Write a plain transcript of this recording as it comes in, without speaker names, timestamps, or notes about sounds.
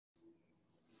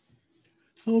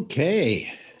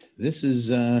Okay, this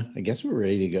is, I guess we're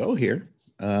ready to go here.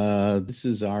 This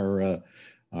is our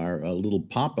little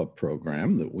pop-up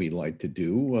program that we like to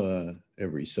do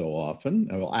every so often.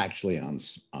 Well, actually on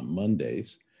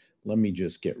Mondays. Let me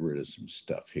just get rid of some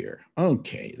stuff here.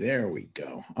 Okay, there we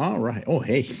go. All right. Oh,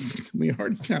 hey, we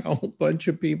already got a whole bunch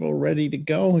of people ready to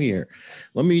go here.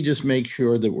 Let me just make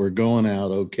sure that we're going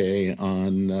out okay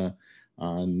on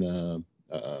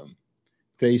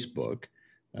Facebook.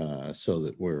 So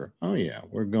that we're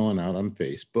going out on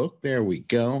Facebook. There we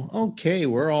go. Okay,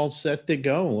 we're all set to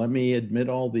go. Let me admit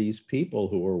all these people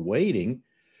who are waiting.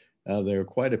 There are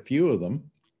quite a few of them.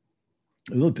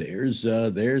 Oh,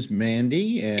 there's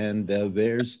Mandy, and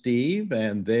there's Steve,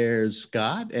 and there's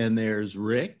Scott, and there's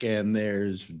Rick, and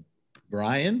there's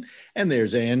Brian, and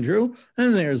there's Andrew,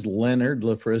 and there's Leonard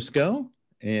LaFrisco,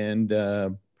 and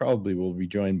probably will be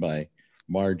joined by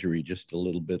Marjorie just a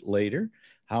little bit later.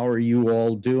 How are you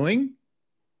all doing?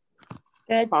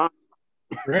 Good.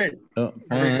 Great.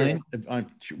 Fine.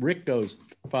 Rick goes,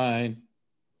 fine.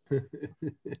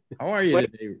 How are you today?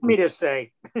 What do you want me to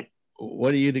say?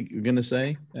 What are you going to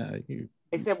say? I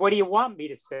said, what do you want me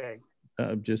to say?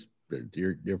 Just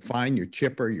you're fine. You're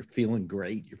chipper. You're feeling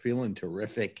great. You're feeling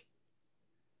terrific.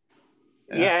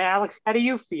 Yeah, Alex, how do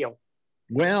you feel?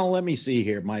 Well, let me see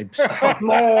here. My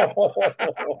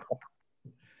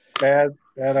bad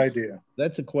idea.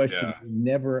 That's a question you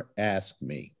never ask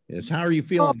me. Is how are you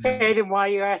feeling? Okay, then why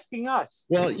are you asking us?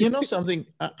 Well, you know something.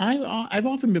 I've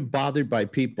often been bothered by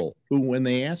people who, when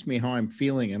they ask me how I'm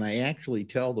feeling, and I actually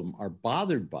tell them, are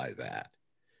bothered by that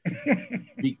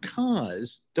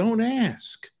because don't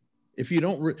ask. If you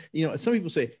don't, some people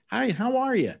say, "Hi, how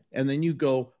are you?" and then you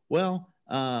go, "Well,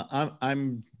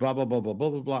 I'm blah blah blah blah blah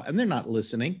blah blah," and they're not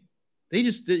listening.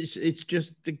 It's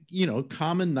just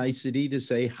common nicety to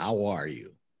say, "How are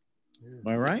you?" Am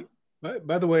I right?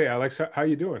 By the way, Alex, how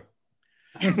you doing?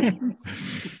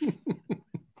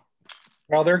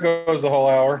 Well, there goes the whole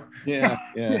hour. Yeah.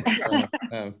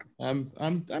 I'm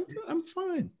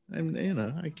fine.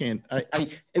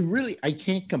 I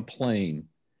can't complain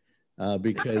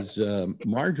because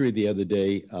Marjorie the other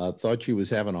day thought she was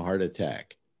having a heart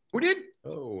attack. Who did?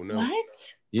 Oh no.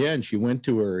 What? Yeah, and she went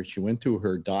to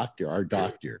her doctor, our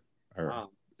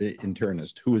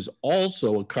internist, who is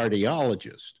also a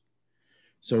cardiologist.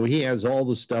 So he has all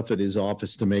the stuff at his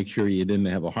office to make sure you didn't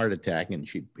have a heart attack. And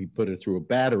he put her through a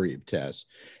battery of tests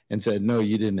and said, no,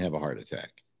 you didn't have a heart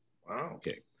attack. Wow.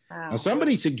 Okay. Wow. Now,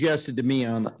 somebody suggested to me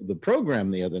on the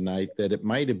program the other night that it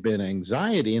might have been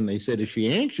anxiety. And they said, is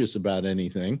she anxious about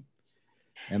anything?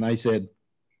 And I said,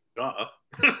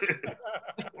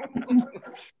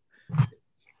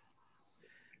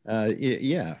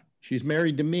 yeah, she's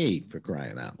married to me, for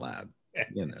crying out loud,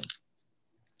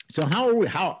 So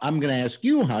how I'm going to ask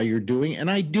you how you're doing, and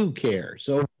I do care.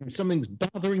 So if something's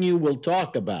bothering you, we'll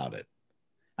talk about it.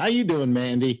 How you doing,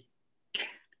 Mandy?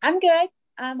 I'm good.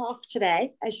 I'm off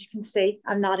today, as you can see.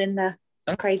 I'm not in the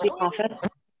crazy office.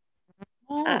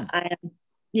 I am.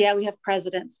 Yeah, we have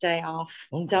President's Day off.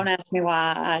 Oh. Don't ask me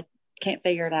why. I can't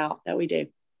figure it out, but we do.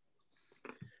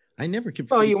 I never could.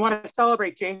 Well, you want to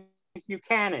celebrate James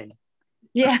Buchanan.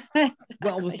 Yeah. Exactly.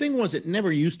 Well, the thing was, it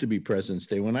never used to be President's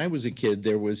Day. When I was a kid,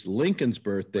 there was Lincoln's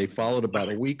birthday, followed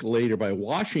about a week later by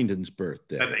Washington's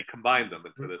birthday. And they combined them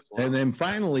into this one. And then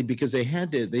finally, because they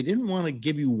didn't want to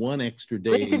give you one extra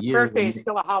day Lincoln's a year. Birthday is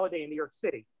still a holiday in New York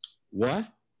City. What?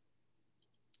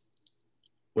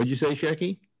 What'd you say,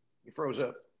 Shecky? You froze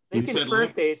up. Lincoln's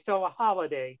birthday is still a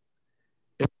holiday.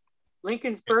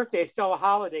 Lincoln's birthday is still a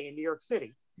holiday in New York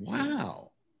City.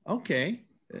 Wow. Okay.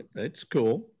 That's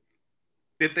cool.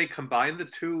 Did they combine the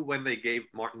two when they gave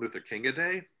Martin Luther King a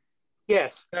day?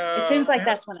 Yes. It seems like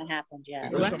that's when it happened, yeah.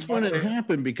 Well, that's when it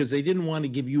happened because they didn't want to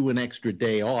give you an extra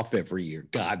day off every year.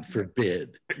 God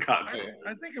forbid. God forbid.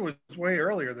 I think it was way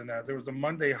earlier than that. There was a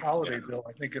Monday holiday bill,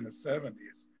 I think, in the 70s.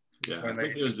 Yeah, when I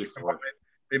think it was before.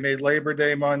 They made Labor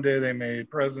Day Monday. They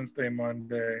made President's Day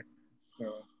Monday.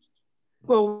 So.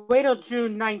 Well, wait till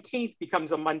June 19th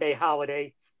becomes a Monday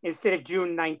holiday instead of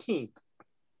June 19th.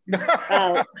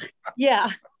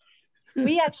 Yeah.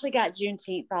 We actually got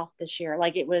Juneteenth off this year.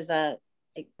 Like it was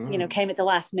came at the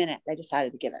last minute. They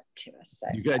decided to give it to us. So.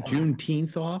 You got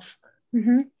Juneteenth off?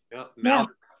 Mm-hmm. Yeah.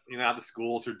 Now, the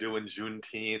schools are doing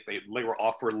Juneteenth. They were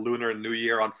off for Lunar New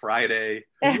Year on Friday.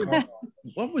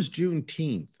 What was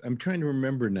Juneteenth? I'm trying to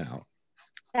remember now.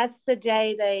 That's the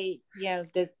day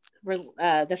the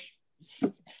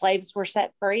slaves were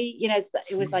set free.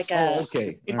 It was like a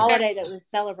holiday that was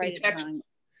celebrated among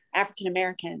African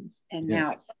Americans, and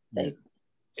now it's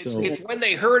when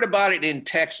they heard about it in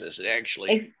Texas. It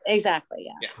actually exactly,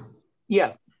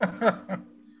 yeah.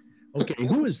 Okay,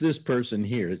 who is this person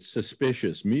here? It's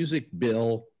suspicious. Music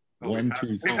Bill, Oh, 1, 2,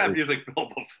 we 3. had Music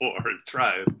Bill before.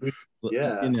 Try it.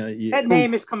 Yeah. You know, That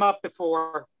name has come up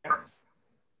before,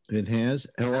 it has.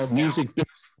 Hello, Music Bill.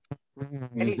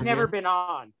 and he's never been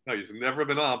on. No, he's never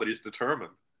been on, but he's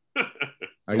determined.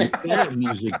 Are you there,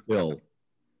 Music Bill?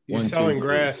 He's 1, 2, selling 3.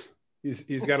 grass.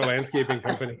 He's got a landscaping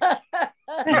company.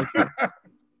 Okay.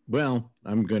 Well,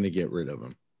 I'm going to get rid of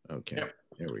him. Okay,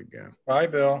 there we go. Bye,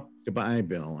 Bill. Goodbye,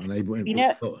 Bill. And I went. You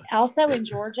know, also in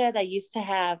Georgia, they used to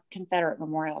have Confederate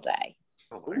Memorial Day.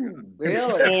 Oh my God.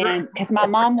 Really? And because my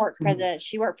mom worked for the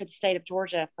state of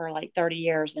Georgia for like 30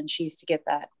 years, and she used to get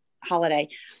that holiday.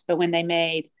 But when they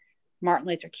made Martin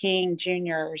Luther King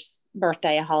Jr.'s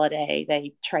birthday a holiday,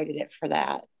 they traded it for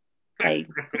that.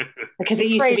 Because it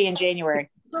used to be in January.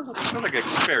 Sounds like a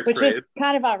fair Which trade. is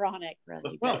kind of ironic,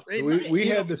 really. Well, We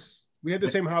had the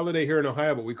same holiday here in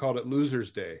Ohio, but we called it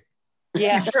Losers Day.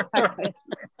 Yeah.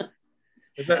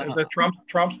 Is that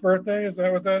Trump's birthday? Is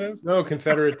that what that is? No,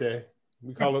 Confederate Day.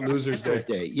 We call it Losers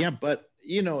Day. Yeah, but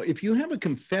you know, if you have a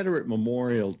Confederate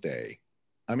Memorial Day,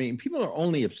 I mean, people are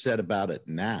only upset about it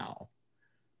now.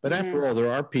 But after all,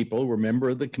 there are people who are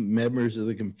members of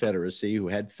the Confederacy who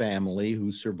had family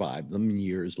who survived them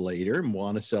years later and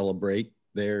want to celebrate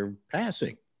their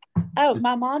passing. Oh,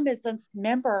 my mom is a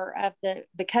member of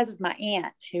because of my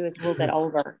aunt, who is a little bit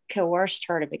older, coerced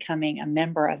her to becoming a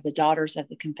member of the Daughters of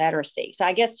the Confederacy. So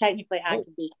I guess technically I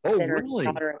can be considered a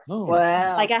daughter. Oh.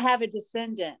 Wow. Like I have a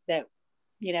descendant that,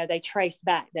 they trace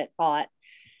back that fought.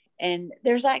 And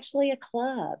there's actually a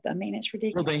club. I mean, it's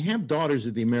ridiculous. Well, they have Daughters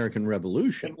of the American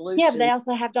Revolution. Yeah, but they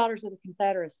also have Daughters of the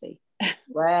Confederacy.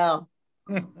 Wow.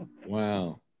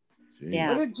 Wow. Gee.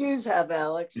 Yeah. What do Jews have,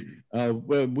 Alex?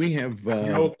 Well, we have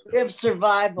We have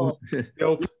survival.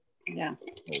 Yeah.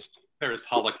 There's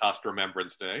Holocaust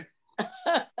Remembrance Day.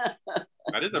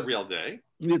 That is a real day.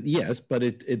 yes, but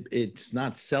it's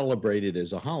not celebrated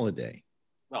as a holiday.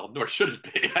 Well, nor should it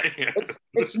be.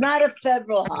 It's not a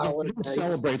federal You holiday. don't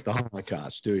celebrate the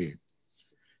Holocaust, do you?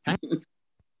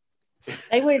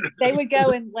 They would go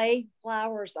and lay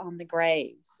flowers on the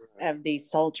graves of these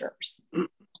soldiers.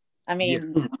 I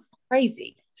mean,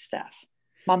 crazy stuff.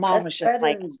 My mom was just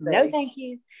like, no, thank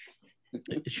you.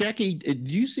 Jackie, did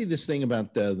you see this thing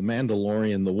about the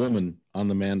Mandalorian, the woman on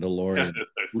the Mandalorian?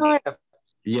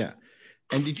 Yeah.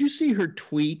 And did you see her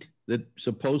tweet that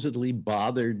supposedly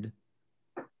bothered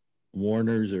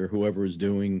Warner's or whoever was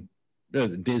doing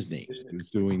Disney who's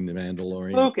doing the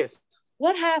Mandalorian? Lucas.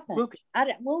 What happened? Lucas.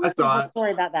 What was the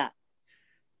story about that?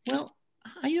 Well,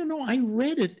 I don't know. I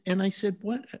read it and I said,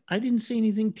 what? I didn't see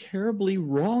anything terribly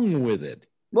wrong with it.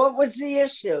 What was the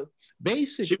issue?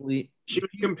 Basically, she was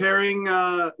comparing,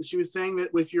 she was saying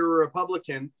that if you're a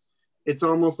Republican, it's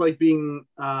almost like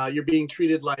you're being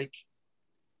treated like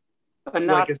a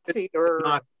Nazi or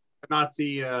a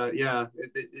Nazi.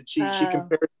 She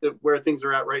compared to where things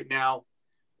are at right now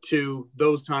to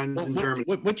those times in Germany.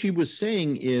 What she was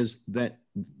saying is that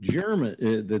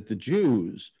that the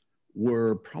Jews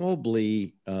were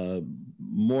probably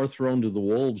more thrown to the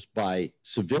wolves by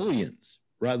civilians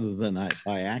rather than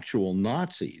by actual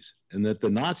Nazis, and that the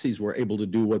Nazis were able to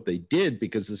do what they did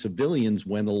because the civilians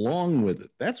went along with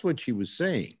it. That's what she was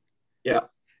saying. Yeah.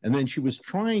 And then she was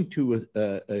trying to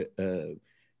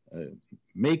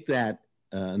make that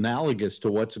analogous to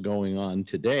what's going on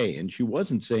today. And she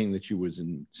wasn't saying that she was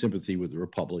in sympathy with the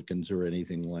Republicans or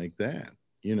anything like that,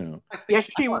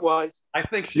 Yes, she was. I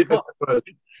think she was.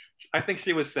 I think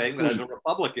she was saying that as a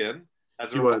Republican,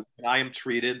 I am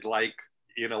treated like,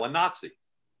 a Nazi.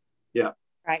 Yeah.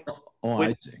 Right. Oh,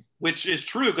 I see. Which is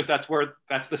true because that's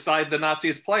the side the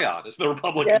Nazis play on, is the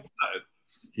Republican side.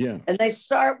 Yeah. And they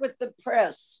start with the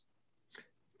press.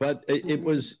 But it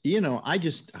was, I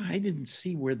didn't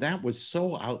see where that was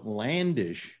so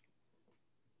outlandish.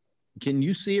 Can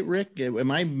you see it, Rick? Am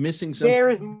I missing something? There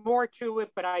is more to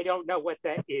it, but I don't know what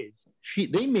that is.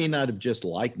 They may not have just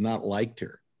not liked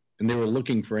her, and they were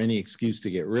looking for any excuse to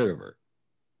get rid of her.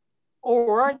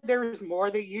 Or there's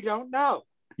more that you don't know.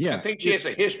 Yeah. I think she has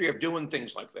a history of doing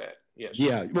things like that. Yes.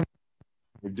 Yeah.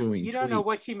 We're doing. You don't know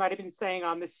what she might have been saying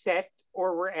on the set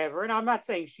or wherever. And I'm not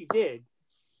saying she did,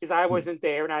 because I wasn't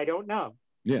there and I don't know.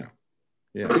 Yeah.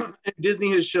 Yeah.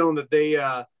 Disney has shown that they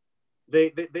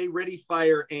ready,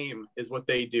 fire, aim is what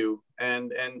they do.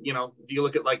 And if you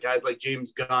look at like guys like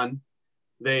James Gunn,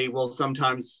 they will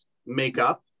sometimes make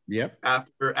up. Yep.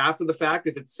 After the fact,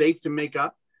 if it's safe to make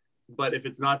up. But if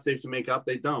it's not safe to make up,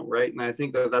 they don't, right? And I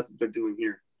think that's what they're doing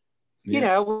here.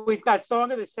 Yeah. We've got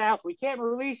Song of the South. We can't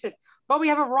release it, but we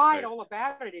have a ride all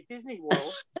about it at Disney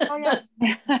World. Oh, yeah.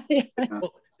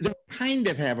 Well, they kind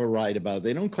of have a ride about it.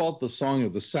 They don't call it the Song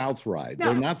of the South ride. No.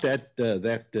 They're not that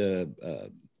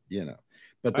you know,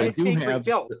 but they It's do being have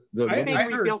rebuilt. the It's being I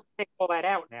heard- rebuilt to take all that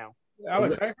out now.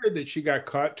 Alex, I heard that she got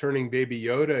caught turning Baby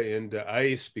Yoda into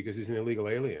ice because he's an illegal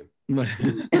alien. I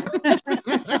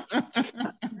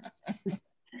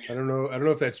don't know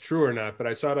if that's true or not, but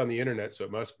I saw it on the internet, so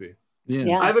it must be.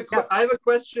 Yeah. I have a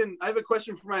question. I have a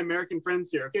question for my American friends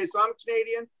here. Okay, so I'm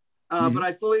Canadian, but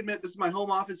I fully admit this is my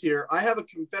home office here. I have a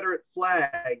Confederate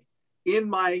flag in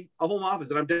my home office,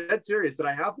 and I'm dead serious that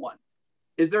I have one.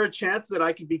 Is there a chance that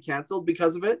I could be canceled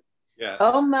because of it? Yeah.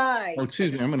 Oh my. Oh,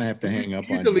 excuse me, I'm going to have to hang up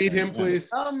Can you on delete you. him, please?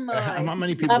 Oh How my.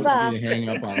 many people do you need to hang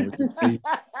up on?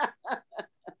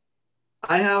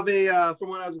 I have a from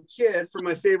when I was a kid from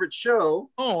my favorite show.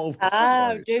 Oh, of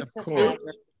course, Dukes of of course.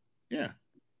 Hazzard. Yeah.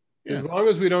 As long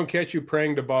as we don't catch you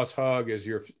praying to Boss Hogg as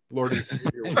your Lord and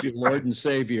Savior. As your Lord and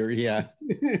Savior, yeah.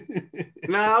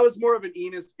 No, I was more of an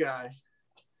Enos guy.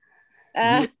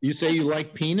 You say you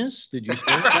like penis? Did you say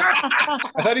I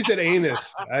thought he said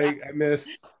anus. I missed.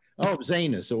 Oh, it was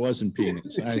anus. It wasn't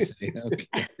penis. I see.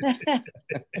 Okay.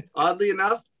 Oddly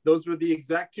enough, those were the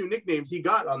exact two nicknames he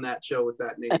got on that show with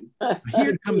that name.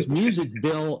 Here comes Music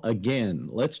Bill again.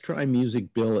 Let's try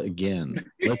Music Bill again.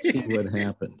 Let's see what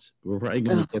happens. We're probably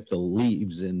going to get the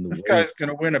leaves in the This way. guy's going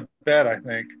to win a bet, I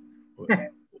think.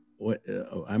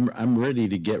 I'm ready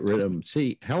to get rid of him.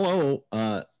 See, hello.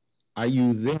 Are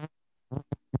you there?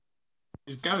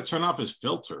 He's got to turn off his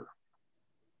filter.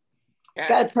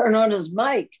 Got to turn on his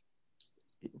mic.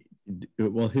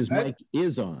 Well, his mic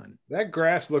is on. That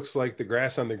grass looks like the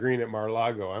grass on the green at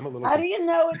Mar-a-Lago. I'm a little. How do you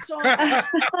know it's on?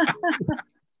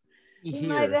 He You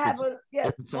might have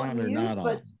if it's on or not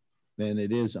on, then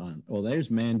it is on. Oh,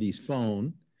 there's Mandy's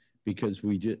phone because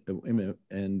we just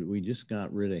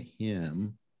got rid of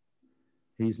him.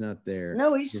 He's not there.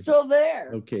 No, he's still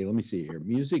there. Okay, let me see here.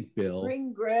 Music Bill.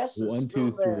 Green grass is 1,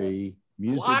 still 2, there. 3.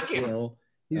 Music Block him. Bill.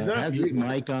 He's not has his muted.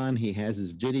 mic on. He has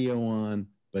his video on,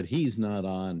 but he's not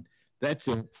on. That's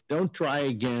it. Don't try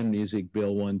again, Music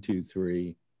Bill 1, 2,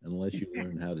 3, unless you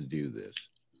learn how to do this.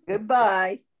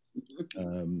 Goodbye.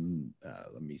 Let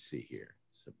me see here.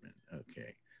 Submit.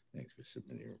 Okay. Thanks for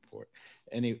submitting your report.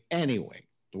 Anyway,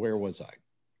 where was I?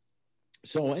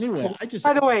 So anyway, I just.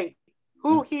 By the way,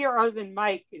 who here other than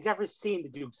Mike has ever seen the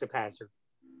Dukes of Hazzard?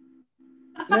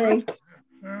 Me.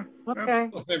 Okay.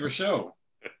 Favorite show.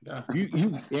 Yeah.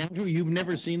 You Andrew, you've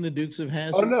never seen the Dukes of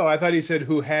Hazzard? Oh no, I thought he said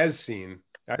who has seen.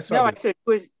 I saw. No, I said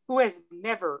who has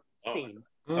never seen.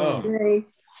 Oh. Me.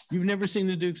 You've never seen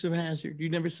the Dukes of Hazzard? You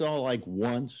never saw like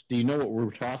once? Do you know what we're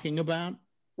talking about?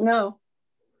 No.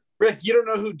 Rick, you don't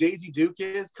know who Daisy Duke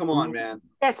is? Come on, man.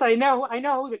 Yes, I know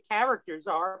who the characters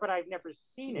are, but I've never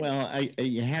seen it. Well,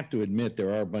 you have to admit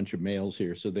there are a bunch of males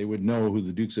here, so they would know who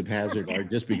the Dukes of Hazzard are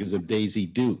just because of Daisy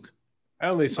Duke. I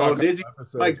only saw Oh, Daisy,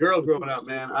 my girl growing up,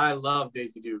 man. I love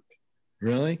Daisy Duke.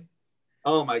 Really?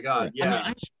 Oh my God, yeah. I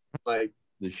mean, Like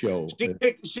the show.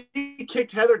 she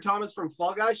kicked Heather Thomas from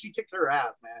Fall Guys. She kicked her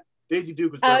ass, man. Daisy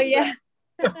Duke was. Oh perfect.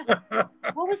 yeah.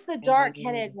 What was the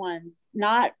dark-headed ones?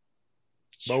 Not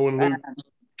Bo and Luke.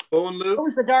 Bo and Luke. what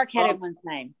was the dark-headed one's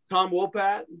name? Tom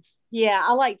Wopat. Yeah,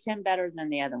 I liked him better than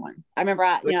the other one. I remember,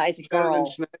 as a Better than girl.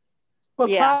 Schneck. Well,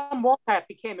 Yeah. Tom Wopat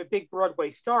became a big Broadway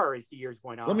star as the years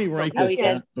went on. Let me write Oh, this he did.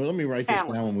 down. Let me write this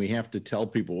Talent. down when we have to tell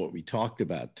people what we talked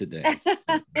about today.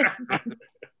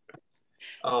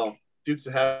 Oh, Dukes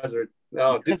of Hazzard.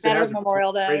 Oh, Dukes of Better Hazzard.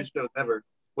 Memorial Day. Greatest shows ever.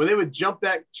 When they would jump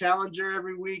that Challenger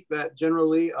every week, that General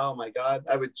Lee. Oh my God,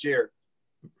 I would cheer.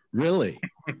 Really?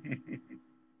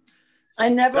 I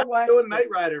never That watched. show in Knight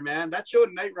Rider, man. That show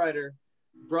in Knight Rider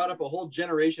brought up a whole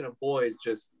generation of boys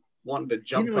just wanting to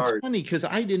jump It's hard. funny because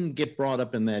I didn't get brought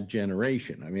up in that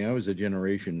generation. I mean, I was a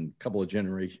couple of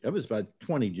generations. I was about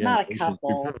 20 Not a generations.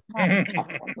 couple. before. Not a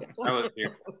couple. I was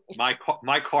here.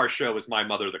 My car show was My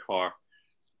Mother the Car.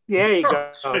 There you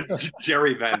go.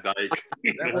 Jerry Van Dyke.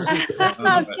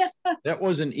 That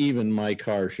wasn't even my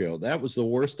car show. That was the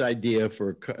worst idea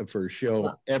for a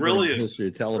show ever in Brilliant. the history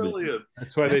of television. Brilliant.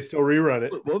 That's why they still rerun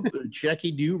it. Well,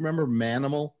 Checky, do you remember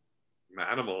Manimal?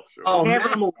 Manimal. Sure. Oh, Never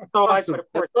Manimal. saw it, Awesome. but of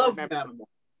I course I love remember. Manimal.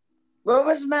 What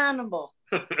was Manimal?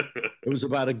 It was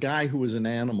about a guy who was an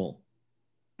animal.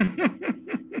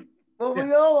 Well,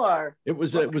 we all are. It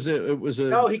was a.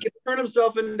 No, he could turn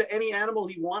himself into any animal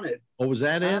he wanted. Oh, was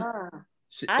that it? Ah.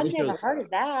 I've never heard of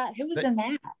that. Who was in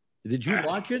that? Did you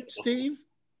watch it, Steve?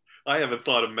 I haven't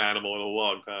thought of Manimal in a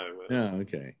long time. Yeah.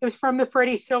 Okay. It was from the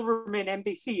Freddie Silverman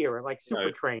NBC era, like Super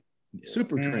Right. Train.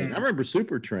 Super Train. I remember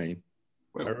Super Train.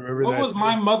 I remember What that. was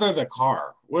My Mother the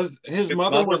Car? Was his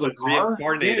mother was a car?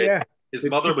 reincarnated. Yeah. His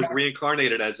Did mother she was have-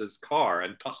 reincarnated as his car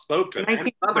and spoke to him. And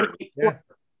his mother. 1924.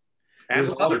 And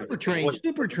others.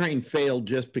 Supertrain failed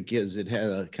just because it had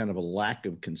a kind of a lack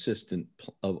of consistent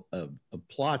of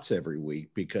plots every week,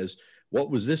 because what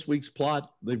was this week's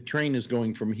plot? The train is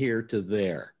going from here to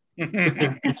there.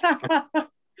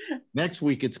 Next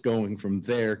week, it's going from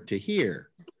there to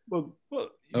here. Well,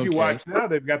 if you watch now,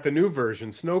 they've got the new version,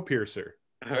 Snowpiercer.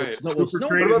 Right. What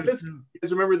about this? You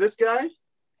guys remember this guy?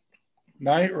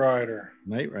 Knight Rider.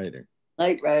 Knight Rider.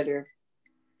 Knight Rider.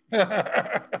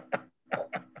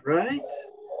 Right?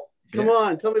 Come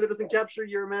on, tell me that doesn't capture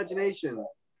your imagination.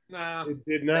 Nah. It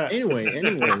did not. Anyway,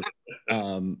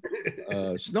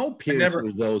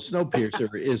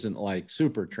 Snowpiercer isn't like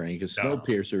Supertrain, because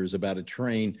Snowpiercer is about a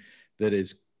train that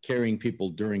is carrying people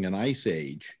during an ice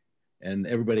age, and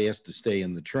everybody has to stay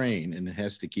in the train, and it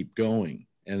has to keep going,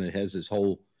 and it has this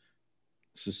whole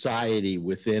society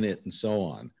within it and so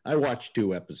on. I watched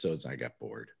 2 episodes. I got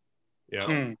bored.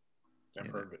 Yeah. I've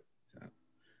heard of it.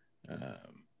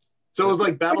 So it was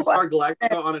like Battlestar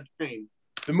Galactica on a train.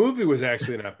 The movie was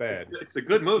actually not bad. It's a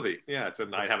good movie. Yeah,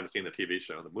 I haven't seen the TV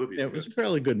show. The movie. It was a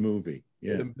fairly good movie.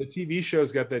 Yeah. The TV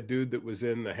show's got that dude that was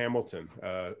in the Hamilton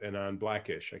and on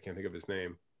Blackish. I can't think of his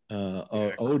name.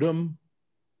 Odom.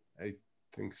 I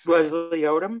think so. Leslie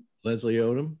Odom. Leslie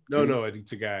Odom. No,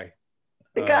 it's a guy.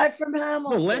 The guy from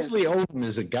Hamilton. No, Leslie Odom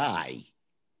is a guy.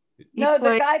 No,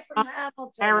 the guy from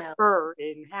Hamilton. Eric Burr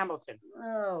in Hamilton.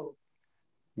 Oh.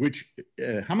 Which,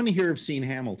 how many here have seen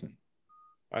Hamilton?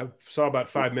 I saw about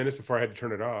 5 minutes before I had to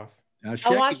turn it off. I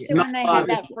watched it when they had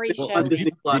that free show.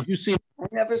 Did you see it? I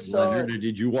never saw it. Or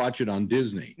did you watch it on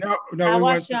Disney? No, I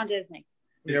watched it on Disney.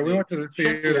 Yeah, we went to the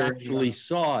theater. Actually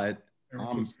saw it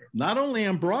not only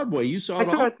on Broadway. You saw I it.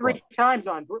 saw it 3 times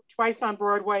twice on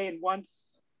Broadway and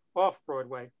once off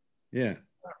Broadway. Yeah.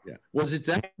 Was it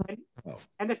that?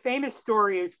 And the famous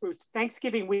story is, for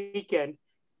Thanksgiving weekend,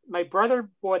 my brother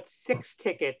bought 6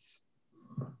 tickets,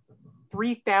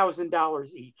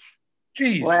 $3,000 each.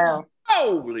 Jeez. Wow.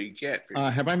 Holy catfish.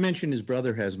 Have I mentioned his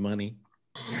brother has money?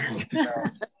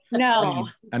 No.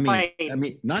 I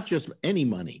mean, not just any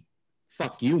money.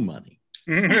 Fuck you money.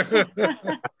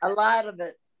 A lot of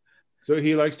it. So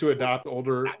he likes to adopt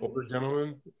older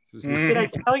gentlemen? Did I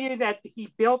tell you that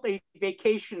he built a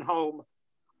vacation home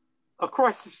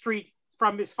across the street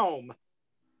from his home?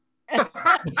 That's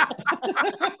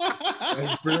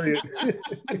brilliant.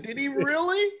 Did he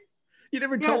really? You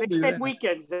never told they me spent that.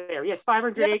 weekends there. Yes,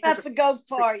 500 You don't acres. have to go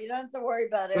far. You don't have to worry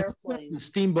about airplanes.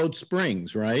 Steamboat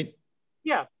Springs, right?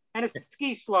 Yeah, and a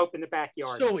ski slope in the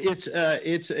backyard. So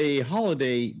it's a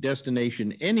holiday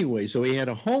destination anyway. So he had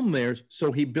a home there.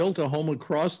 So he built a home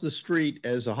across the street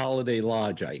as a holiday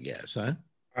lodge, I guess, huh?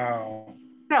 Wow.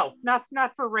 No,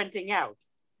 not for renting out.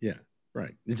 Yeah,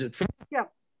 right. Is it? Yeah.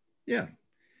 Yeah.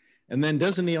 And then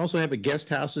doesn't he also have a guest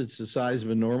house that's the size of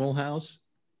a normal house?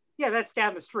 Yeah, that's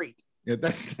down the street. Yeah,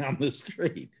 that's down the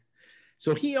street.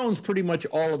 So he owns pretty much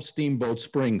all of Steamboat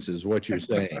Springs, is what you're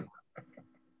saying.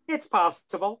 It's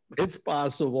possible. It's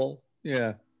possible.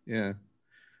 Yeah.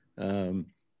 I mean,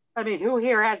 who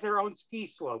here has their own ski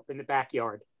slope in the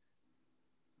backyard?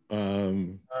 A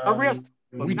real slope,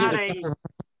 not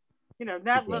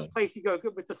not a place you go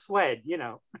with the sled,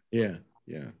 Yeah.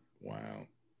 Wow.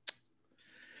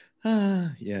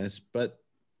 Yes, but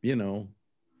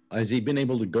has he been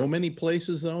able to go many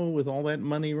places though with all that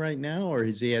money right now, or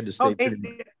has he had to stay?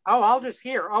 I'll just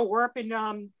hear. Oh, we're up in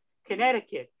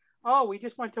Connecticut. Oh, we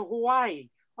just went to Hawaii.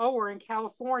 Oh, we're in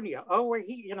California. Oh, we're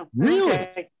here. Really?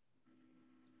 Okay.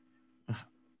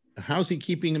 How's he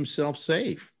keeping himself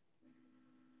safe?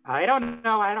 I don't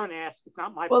know. I don't ask. It's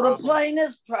not my Well, problem. the plane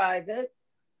is private,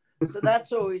 so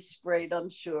that's always sprayed, I'm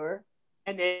sure.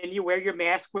 And then you wear your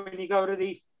mask when you go to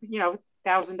the,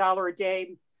 $1,000 a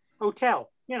day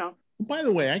hotel. By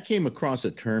the way, I came across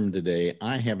a term today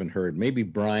I haven't heard. Maybe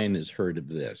Brian has heard of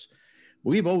this.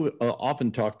 We've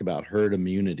often talked about herd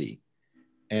immunity.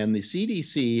 And the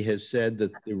CDC has said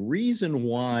that the reason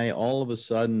why all of a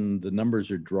sudden the numbers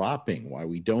are dropping, why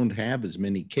we don't have as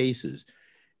many cases,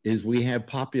 is we have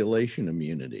population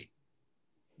immunity.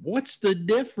 What's the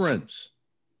difference?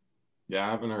 Yeah,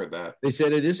 I haven't heard that. They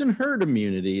said it isn't herd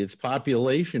immunity, it's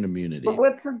population immunity. But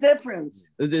what's the difference?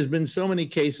 There's been so many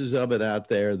cases of it out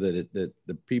there that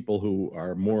the people who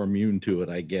are more immune to it,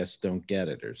 I guess, don't get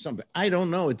it or something. I don't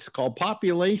know. It's called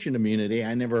population immunity.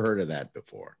 I never heard of that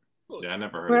before. Yeah, I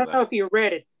never heard Well, I of don't know that. if you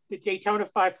read it, the Daytona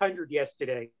 500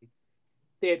 yesterday.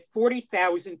 They had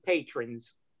 40,000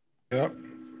 patrons. Yep.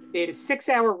 They had a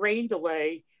 6-hour rain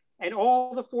delay, and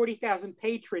all the 40,000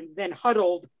 patrons then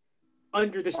huddled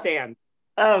under the stand.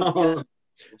 Oh,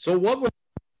 So what was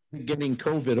getting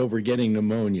COVID over getting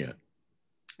pneumonia?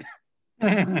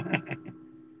 I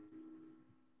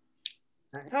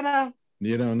don't know.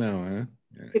 You don't know, huh?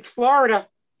 Yeah. It's Florida.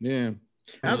 Yeah.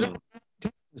 How's it,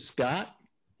 Scott?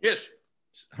 Yes.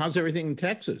 How's everything in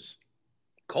Texas?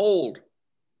 Cold.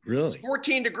 Really? It's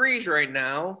 14 degrees right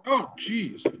now. Oh,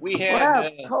 geez. We had Wow,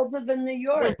 it's colder than New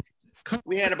York.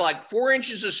 we had like 4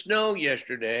 inches of snow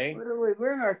yesterday. Literally,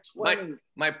 we're in our 20s.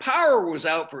 My power was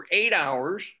out for 8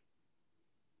 hours.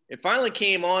 It finally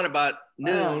came on about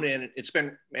noon, and it's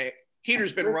been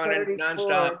heater's been running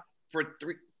nonstop for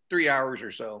three hours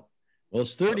or so. Well,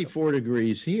 it's 34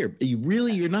 degrees here.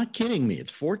 You're not kidding me.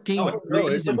 It's 14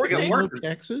 degrees in Plano,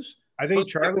 Texas. I think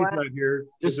Charlie's not here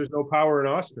because there's no power in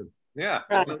Austin. Yeah.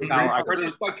 I heard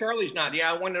that's why Charlie's not.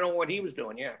 Yeah, I wanted to know what he was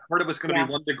doing. Yeah. I heard it was going to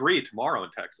be 1 degree tomorrow in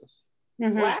Texas.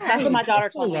 Mm-hmm. Wow. That's what my daughter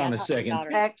told me. Hold on a second.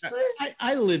 Texas?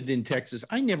 I lived in Texas.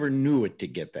 I never knew it to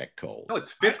get that cold. No,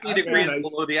 it's 50 degrees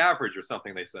below the average or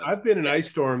something, they said. I've been in ice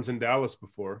storms in Dallas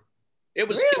before. It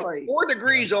was 4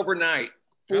 degrees overnight,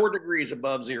 4 degrees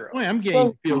above zero. Boy, I'm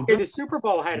getting The Super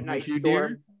Bowl had a nice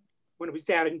storm when it was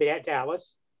down in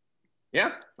Dallas.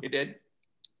 Yeah, it did.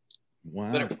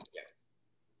 Wow.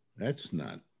 That's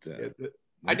not.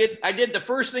 I did the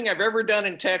first thing I've ever done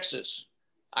in Texas.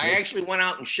 I actually went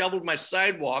out and shoveled my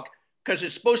sidewalk because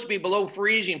it's supposed to be below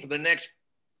freezing for the next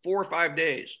 4 or 5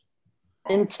 days.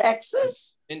 In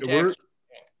Texas? In Texas.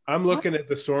 I'm looking at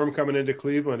the storm coming into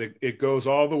Cleveland. It goes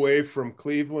all the way from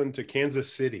Cleveland to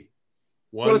Kansas City.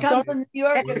 Well, it comes in New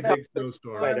York. One big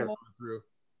snowstorm through.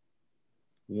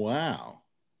 Wow.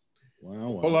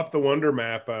 Pull up the Wonder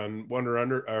map on Weather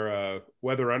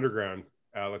Underground,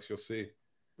 Alex. You'll see.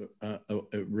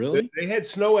 Really? They had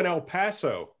snow in El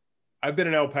Paso. I've been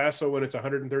in El Paso when it's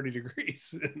 130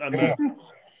 degrees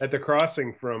at the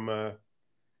crossing from Mexico.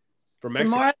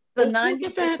 Tomorrow, the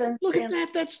 90%. Look at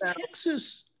that. That's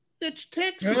Texas. That's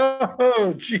Texas.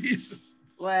 Oh, Jesus.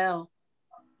 Wow.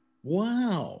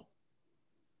 We'll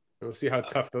see how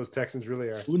tough those Texans really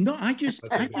are. Well, no, I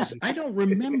don't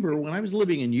remember when I was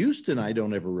living in Houston. I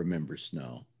don't ever remember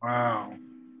snow. Wow.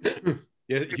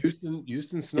 Yeah,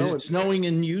 Houston snow. Is it snowing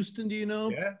in Houston? Do you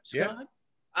know? Yeah, Scott?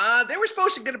 They were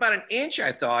supposed to get about an inch,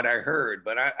 I thought I heard,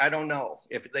 but I don't know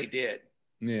if they did.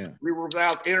 Yeah. We were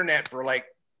without internet for like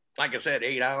I said,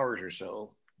 8 hours or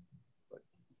so. But,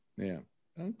 yeah.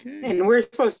 Okay. And we're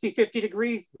supposed to be 50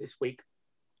 degrees this week.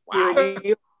 Wow.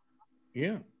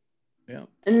 Yeah. Yeah.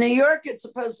 In New York, it's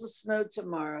supposed to snow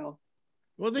tomorrow.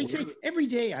 Well, they say every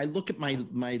day I look at my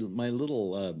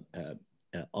little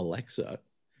Alexa,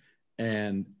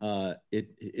 and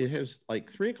it has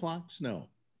like 3 o'clock snow,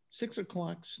 6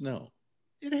 o'clock snow.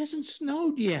 It hasn't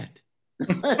snowed yet.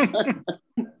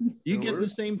 You get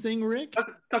the same thing, Rick?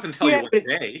 Doesn't tell you what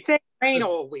day. It's rain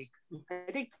all week.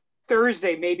 I think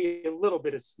Thursday maybe a little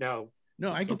bit of snow.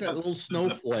 No, I get that little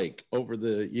snowflake over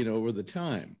the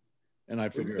time. And I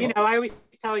figure I always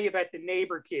tell you about the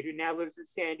neighbor kid who now lives in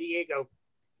San Diego.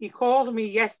 He called me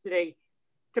yesterday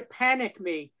to panic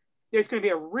me. There's going to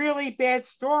be a really bad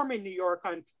storm in New York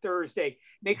on Thursday.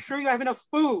 Make sure you have enough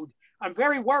food. I'm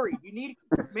very worried. You need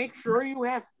to make sure you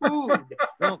have food.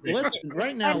 Well, let's go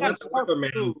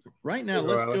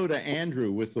to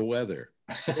Andrew with the weather.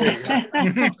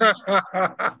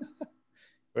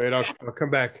 Wait, I'll come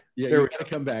back. Yeah, you gotta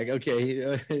come back. Okay.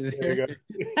 There you go.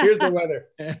 Here's the weather.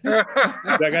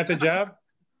 I got the job.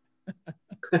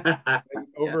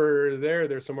 Over there,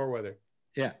 there's some more weather.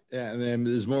 Yeah, and then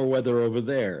there's more weather over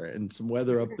there, and some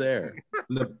weather up there.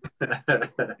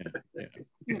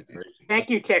 Thank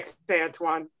you, Tex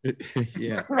Antoine.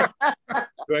 Yeah.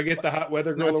 Do I get the hot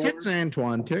weather girl award?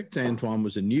 Tex Antoine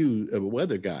was a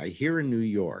weather guy here in New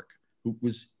York, who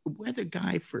was a weather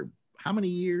guy for how many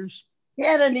years? He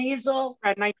had an easel.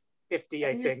 1950,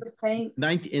 I think.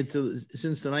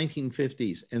 Since the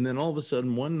 1950s. And then all of a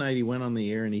sudden, one night he went on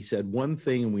the air and he said one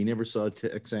thing, and we never saw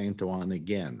Tex Antoine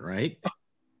again, right?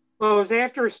 Well, it was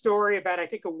after a story about, I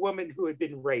think, a woman who had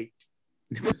been raped.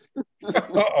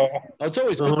 Uh-oh. It's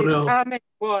always the comment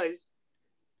was,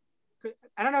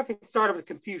 I don't know if it started with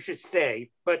Confucius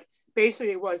say, but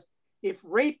basically it was, if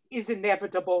rape is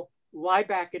inevitable, lie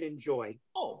back and enjoy.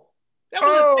 That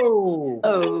was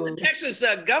a Texas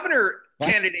governor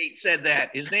candidate said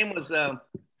that. His name was, I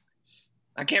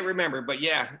can't remember, but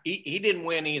yeah, he didn't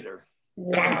win either.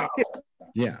 Wow.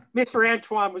 Yeah. Mr.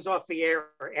 Antoine was off the air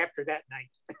after that night.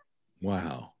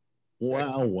 Wow.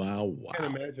 Wow. I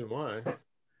can't imagine why.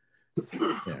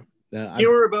 Yeah.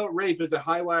 Humor about rape is a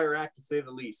high wire act, to say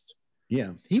the least.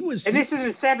 Yeah. He was. And this is the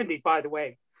 70s, by the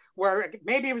way, where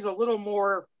maybe it was a little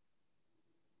more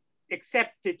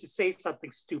accepted to say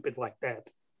something stupid like that.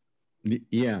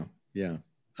 Yeah.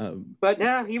 But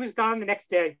no, he was gone the next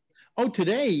day. Oh,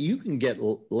 today you can get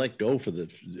let go for the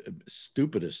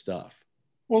stupidest stuff.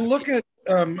 Well, look at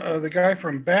the guy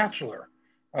from Bachelor.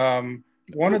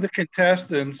 One of the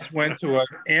contestants went to an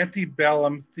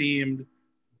antebellum themed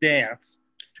dance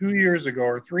 2 years ago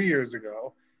or 3 years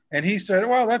ago, and he said,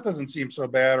 "Well, that doesn't seem so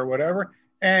bad," or whatever,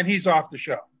 and he's off the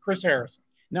show. Chris Harrison.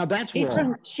 Now that's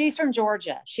wrong. She's from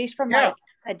Georgia. She's from like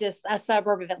just a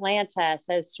suburb of Atlanta.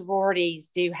 So sororities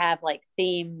do have like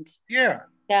themed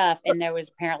stuff, and there was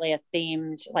apparently a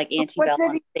themed like antebellum.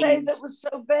 What did he say that was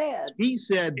so bad? He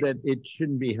said that it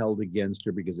shouldn't be held against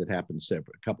her because it happened a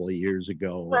couple of years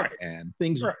ago, and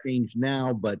things have changed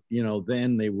now. But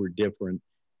then they were different,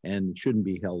 and shouldn't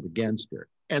be held against her.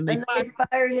 And they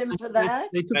fired him for that.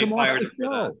 They took him off the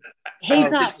show.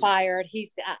 He's not fired.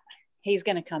 He's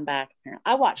going to come back.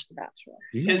 I watched The Bachelor.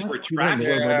 His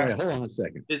retraction. Wait, hold on a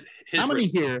second. How many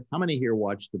here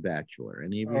watched The Bachelor?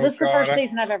 Any of you? This is the first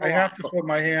season I've ever watched. I have to put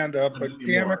my hand up, but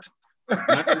damn it.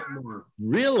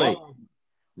 Really?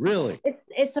 Really?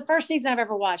 It's the first season I've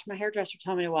ever watched. My hairdresser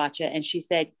told me to watch it, and she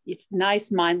said it's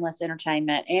nice, mindless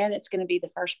entertainment, and it's going to be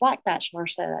the first Black Bachelor,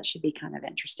 so that should be kind of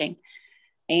interesting.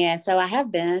 And so I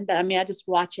have been, but I mean, I just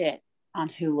watch it on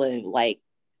Hulu like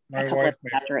a couple of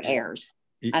after it airs.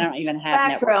 I don't even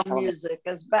have background music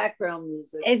as background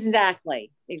music.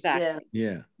 Exactly.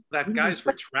 Yeah. That guy's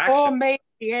retraction. All made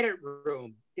in the edit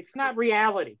room. It's not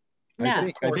reality.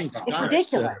 I think it's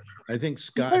ridiculous. I think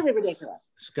completely ridiculous.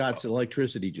 Scott's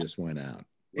electricity just went out.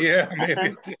 Yeah,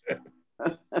 maybe.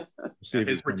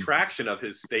 His retraction of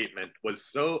his statement was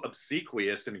so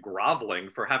obsequious and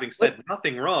groveling for having said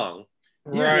nothing wrong.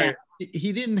 Right.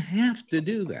 He didn't have to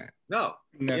do that. No.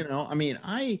 I mean,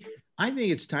 I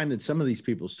think it's time that some of these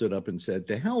people stood up and said,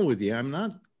 "To hell with you. I'm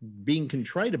not being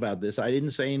contrite about this. I didn't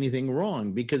say anything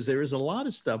wrong," because there is a lot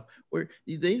of stuff where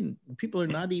people are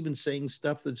not even saying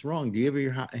stuff that's wrong. Do you have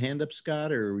your hand up,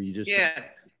 Scott, or were you just? Yeah,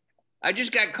 I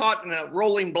just got caught in a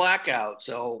rolling blackout,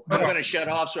 so I'm going to shut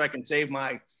off so I can save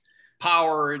my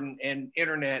power and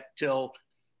internet till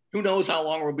who knows how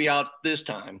long we'll be out this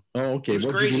time. Oh, okay. It's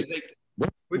crazy.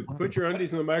 Put your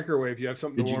undies in the microwave. You have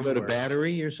something. Did you go to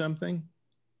battery or something?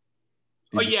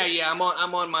 Yeah. I'm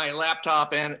on my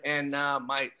laptop and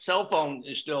my cell phone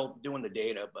is still doing the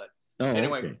data. But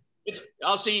anyway,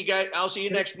 I'll see you guys. I'll see you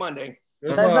next Monday.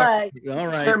 Bye. All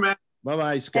right. Sure, man.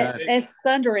 Bye, Scott. It's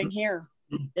thundering here.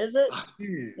 Is it?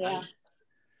 Yeah.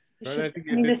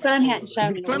 The sun hadn't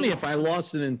shown. It'd be funny if I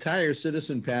lost an entire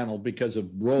citizen panel because of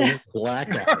rolling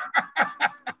blackout.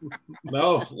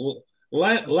 No,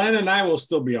 Len and I will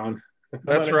still be on.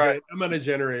 That's right. I'm on a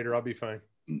generator. I'll be fine.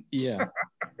 Yeah,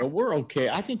 but we're okay.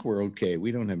 I think we're okay.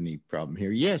 We don't have any problem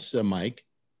here. Yes, Mike.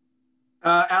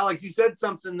 Alex, you said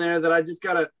something there that I just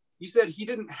gotta. You said he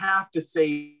didn't have to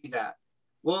say that.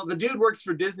 Well, the dude works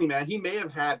for Disney, man. He may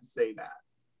have had to say that.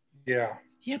 Yeah.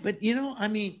 Yeah, but I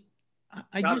mean,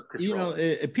 I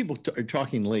just, people are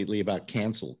talking lately about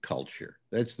cancel culture.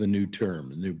 That's the new term,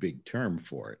 the new big term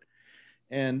for it.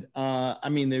 And I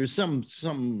mean, there's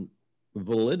some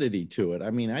validity to it.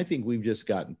 I mean, I think we've just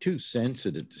gotten too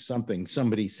sensitive to something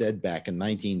somebody said back in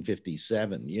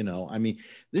 1957. I mean,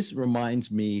 this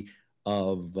reminds me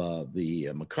of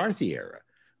the McCarthy era,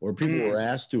 where people were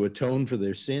asked to atone for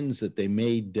their sins that they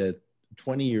made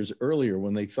 20 years earlier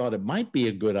when they thought it might be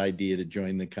a good idea to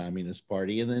join the Communist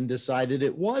Party, and then decided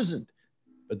it wasn't.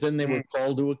 But then they were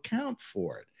called to account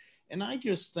for it. And I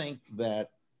just think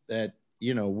that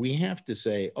we have to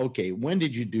say, okay, when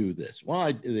did you do this?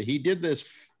 Well, he did this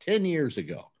 10 years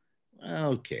ago.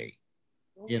 Okay.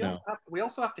 We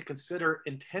also have to consider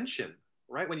intention,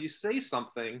 right? When you say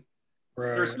something,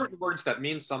 there are certain words that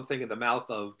mean something in the mouth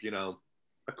of,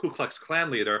 a Ku Klux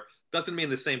Klan leader doesn't mean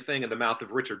the same thing in the mouth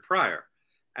of Richard Pryor.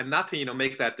 And not to,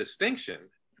 make that distinction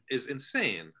is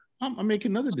insane. I'll make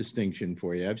another distinction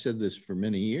for you. I've said this for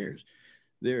many years.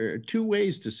 There are two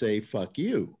ways to say fuck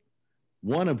you.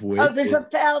 One of which there's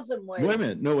 1,000 ways. Wait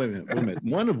a minute.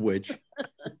 One of which,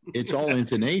 it's all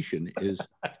intonation, is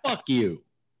fuck you.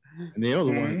 And the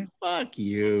other one, fuck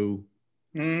you.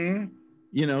 So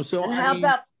and how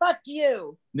about fuck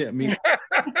you? Yeah, I mean,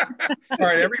 all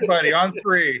right, everybody on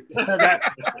 3.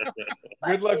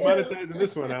 Good luck monetizing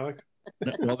this one, Alex.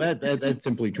 Well, that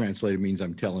simply translated means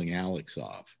I'm telling Alex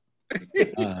off.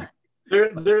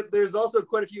 There's also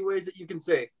quite a few ways that you can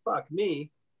say fuck me.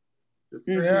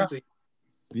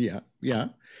 Yeah.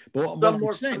 But what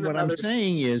I'm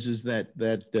saying is that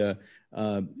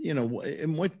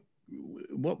in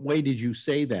what way did you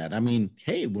say that? I mean,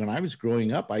 hey, when I was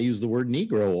growing up, I used the word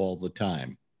Negro all the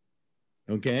time.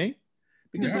 Okay?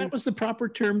 Because that was the proper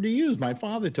term to use. My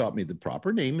father taught me the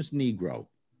proper name is Negro.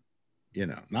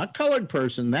 Not colored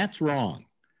person, that's wrong.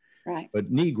 Right. But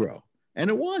Negro. And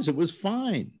it was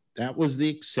fine. That was the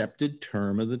accepted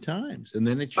term of the times. And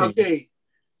then it changed. Okay.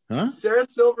 Huh? Sarah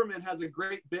Silverman has a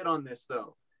great bit on this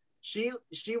though. She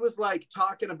was like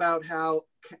talking about how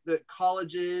the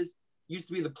colleges used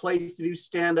to be the place to do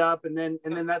stand up, and then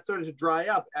that started to dry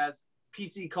up as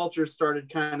PC culture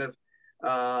started kind of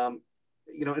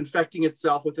infecting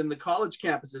itself within the college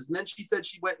campuses. And then she said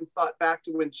she went and thought back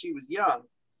to when she was young,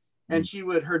 and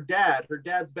her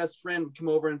dad's best friend would come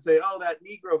over and say, "Oh, that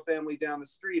Negro family down the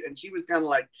street," and she was kind of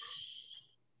like,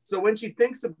 so when she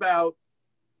thinks about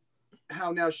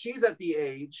how now she's at the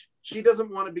age, she doesn't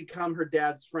want to become her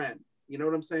dad's friend. You know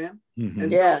what I'm saying? Mm-hmm.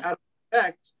 And so out of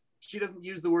respect, she doesn't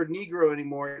use the word Negro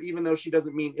anymore, even though she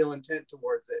doesn't mean ill intent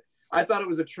towards it. I thought it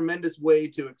was a tremendous way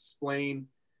to explain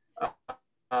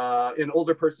an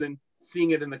older person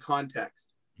seeing it in the context.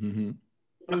 Mm-hmm.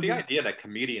 But the idea that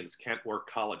comedians can't work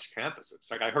college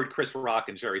campuses, like I heard Chris Rock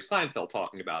and Jerry Seinfeld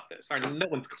talking about this. I mean, no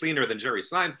one's cleaner than Jerry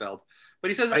Seinfeld, but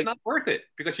he says it's not worth it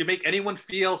because you make anyone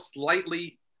feel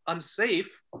slightly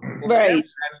unsafe, right? And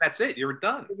that's it. You're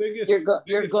done.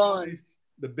 You're gone.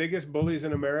 The biggest bullies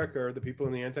in America are the people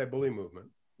in the anti-bully movement.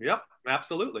 Yep,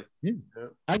 absolutely. Yeah.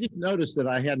 I just noticed that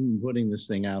I hadn't been putting this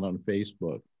thing out on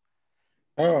Facebook.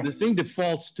 Oh. The thing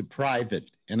defaults to private,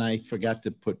 and I forgot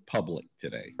to put public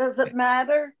today. Does it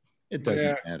matter? It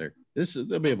doesn't matter.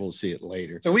 They'll be able to see it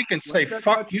later. So we can say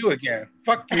 "fuck you" again.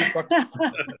 Fuck you. Fuck you.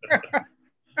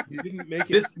 You didn't make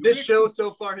it. This show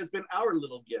so far has been our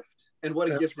little gift, and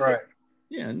what a gift! Right.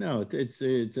 Yeah, no, it's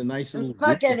a nice little.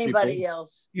 Fuck anybody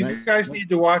else. You guys need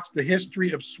to watch The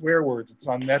History of Swear Words. It's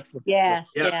on Netflix. Yes,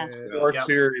 Short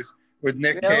series with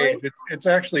Nick Cage. It's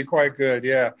actually quite good.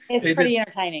 Yeah, it's pretty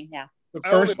entertaining. Yeah. The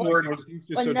first word was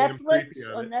just on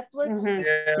Netflix. On Netflix.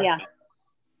 Mm-hmm. Yeah.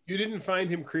 You didn't find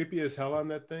him creepy as hell on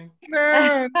that thing?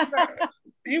 Nah,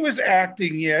 he was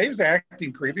acting. Yeah, he was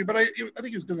acting creepy, but I think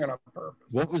he was doing it on purpose.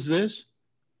 What was this?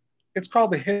 It's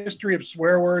called The History of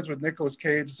Swear Words with Nicolas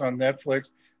Cage. It's on Netflix.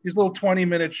 These little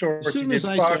 20-minute shorts. As soon as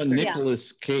I saw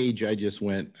Nicolas Cage, I just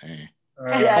went, eh.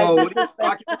 What are you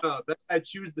talking about? That guy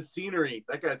chews the scenery.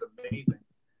 That guy's amazing.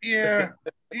 Yeah,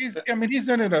 he's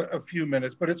in it a few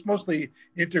minutes, but it's mostly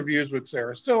interviews with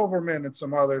Sarah Silverman and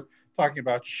some others talking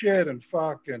about shit and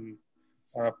fuck and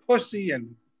pussy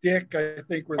and dick, I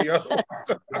think were the other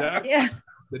ones.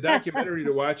 The documentary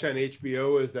to watch on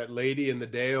HBO is That Lady in the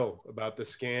Dale about the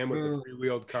scam with the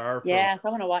three-wheeled car. Yes, I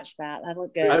want to watch that. That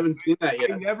looked good. I haven't seen that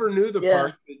yet. I never knew the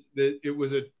part that it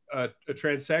was a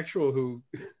transsexual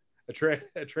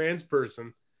a trans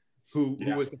person who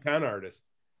was the con artist.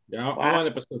 Yeah, I'm on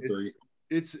episode 3.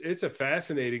 It's a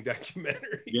fascinating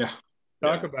documentary. Yeah.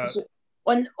 Talk about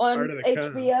on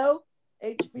HBO.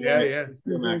 Yeah.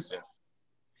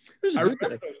 There's a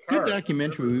good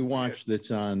documentary we watched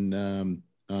that's on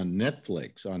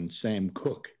Netflix on Sam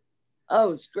Cooke.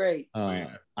 Oh, it's great. I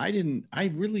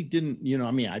really didn't,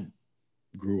 I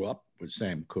grew up with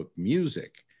Sam Cooke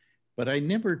music, but I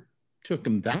never took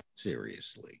him that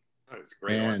seriously. Oh, it's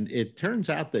great. And it turns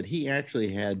out that he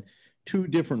actually had 2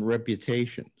 different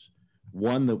reputations.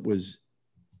 One that was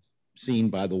seen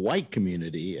by the white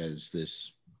community as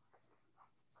this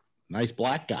nice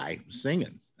black guy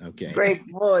singing. Okay. Great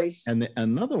voice. And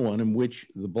another one in which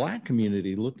the black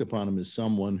community looked upon him as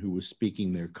someone who was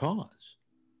speaking their cause.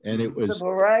 And it was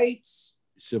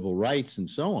civil rights and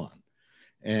so on.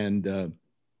 And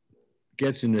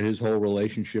gets into his whole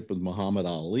relationship with Muhammad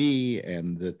Ali,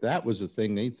 and that was a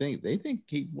thing. They think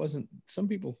he wasn't, some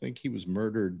people think he was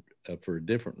murdered for a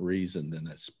different reason than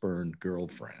a spurned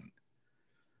girlfriend.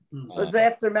 It was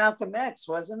after Malcolm X,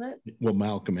 wasn't it? Well,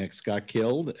 Malcolm X got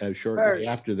killed shortly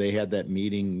after they had that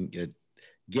meeting,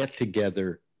 get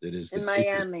together that is in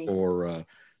Miami for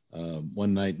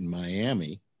one night in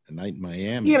Miami, a night in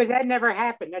Miami. Yeah, but that never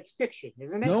happened. That's fiction,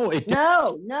 isn't it? No, it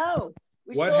no.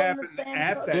 What happened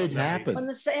at that did happen? On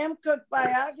the Sam Cooke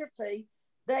biography,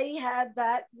 they had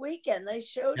that weekend. They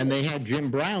showed and they had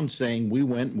Jim Brown saying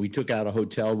we took out a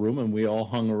hotel room and we all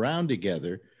hung around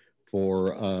together for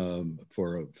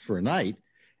a night.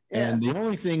 And the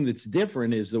only thing that's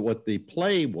different is that what the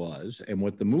play was and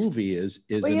what the movie is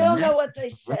well, you don't know what they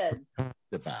said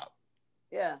about.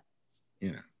 Yeah.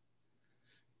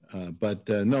 But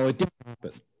no, it didn't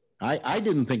happen. I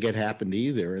didn't think it happened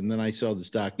either. And then I saw this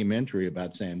documentary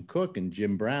about Sam Cooke, and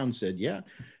Jim Brown said, yeah,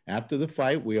 after the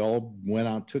fight, we all went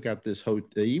out, took out this hotel.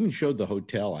 They even showed the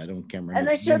hotel. I can't remember. And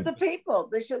they showed the people.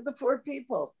 They showed the 4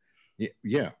 people.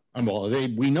 Yeah. Well,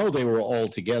 we know they were all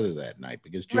together that night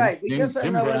because Jim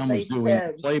Brown was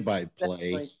doing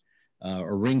play-by-play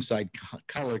or ringside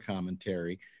color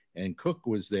commentary, and Cooke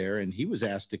was there, and he was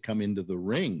asked to come into the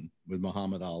ring with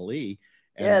Muhammad Ali.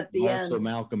 And at the also end.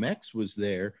 Malcolm X was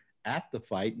there at the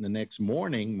fight, and the next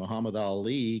morning Muhammad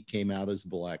Ali came out as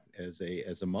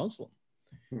a Muslim.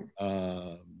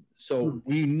 So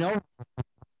we know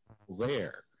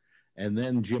there. And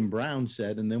then Jim Brown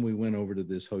said, and then we went over to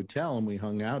this hotel and we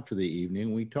hung out for the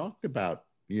evening. We talked about,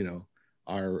 you know,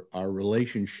 our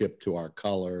relationship to our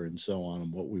color and so on,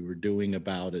 and what we were doing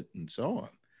about it and so on.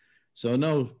 So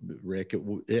no, Rick,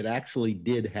 it actually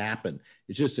did happen.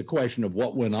 It's just a question of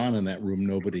what went on in that room.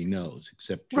 Nobody knows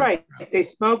except Jim right. Brown. They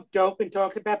smoked dope and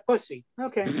talked about pussy.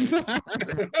 Okay.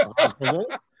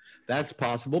 That's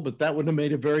possible, but that wouldn't have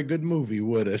made a very good movie,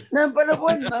 would it? No, but it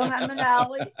wouldn't. Muhammad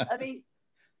Ali, I mean,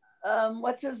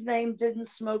 what's his name, didn't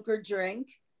smoke or drink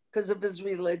because of his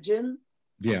religion.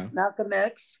 Yeah. Malcolm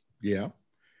X. Yeah.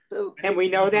 So, and we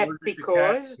know that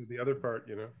because the other part,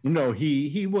 you know. No,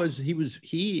 he was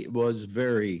very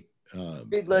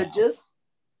religious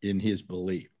in his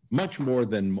belief, much more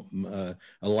than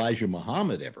Elijah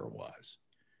Muhammad ever was.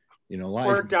 You know,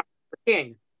 or Dr.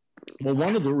 King. Well,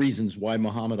 one of the reasons why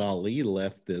Muhammad Ali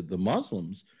left the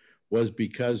Muslims was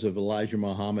because of Elijah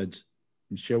Muhammad's,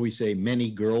 shall we say, many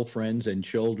girlfriends and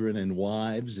children and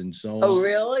wives and so on. Oh,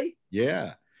 really?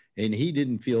 Yeah. And he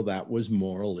didn't feel that was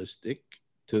moralistic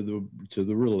to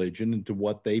the religion and to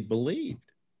what they believed.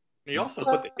 He also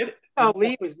put the hit.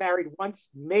 Ali was married once,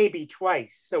 maybe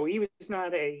twice, so he was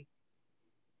not a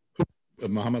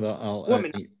Muhammad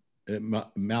Ali,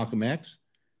 Malcolm X.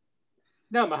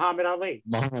 No, Muhammad Ali.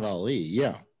 Muhammad Ali,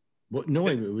 yeah. Well, no,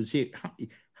 was he?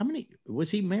 How many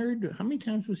was he married? How many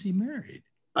times was he married?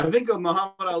 I think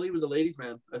Muhammad Ali was a ladies'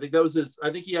 man. I think that was his.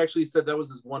 I think he actually said that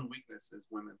was his one weakness, is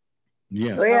women.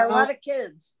 Yeah. Well, he had a lot of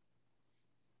kids.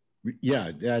 Yeah,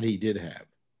 that he did have.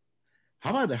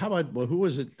 How about well, who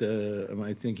was it? Am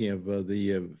I thinking of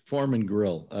the Foreman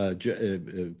Grill?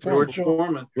 George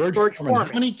Foreman. George Foreman.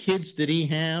 How many kids did he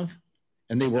have?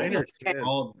 And they were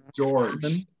all George.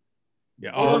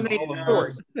 Yeah, all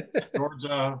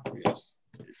Georgia. Yes.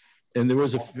 And there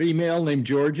was a female named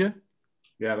Georgia.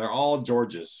 Yeah, they're all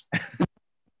Georges,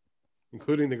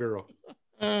 including the girl.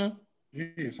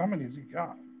 Geez, how many has he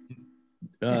got?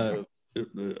 A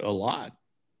lot.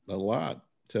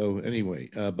 So anyway,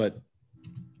 the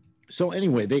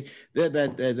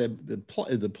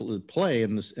play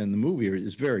and the movie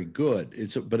is very good.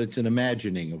 But it's an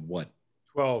imagining of what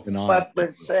 12. What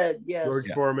was said, yes. George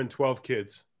Foreman, 12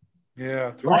 kids.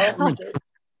 Yeah. George.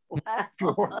 With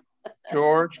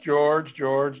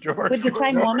the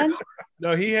same woman?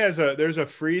 No, there's a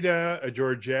Frida, a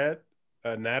Georgette,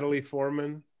 a Natalie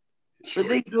Foreman. Were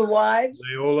these the wives?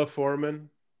 Leola Foreman.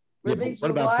 Were these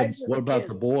the wives? What about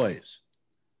the boys?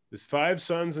 There's 5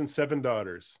 sons and 7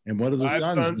 daughters. And what are the 5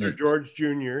 sons are George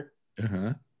Jr.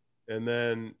 Uh-huh. And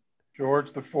then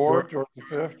George the Fourth, George the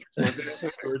Fifth,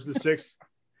 George the Sixth.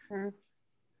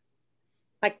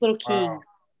 Like little kings,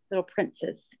 little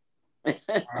princes.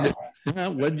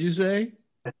 What did you say?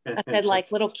 I said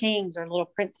like little kings or little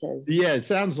princes. Yeah, it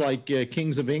sounds like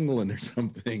Kings of England or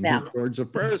something. Yeah. George the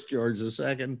First, George the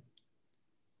Second.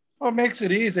 Oh, it makes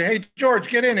it easy. Hey, George,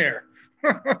 get in here.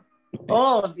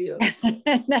 All of you.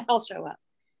 I'll show up.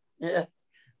 Yeah.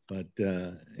 But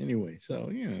anyway,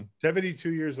 so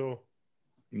 72 years old.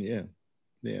 Yeah.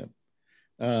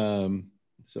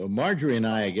 So Marjorie and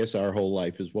I guess our whole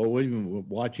life is we've been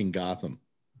watching Gotham.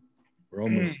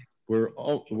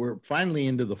 We're finally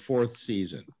into the 4th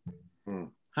season.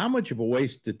 How much of a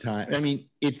waste of time? I mean,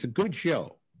 it's a good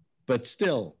show, but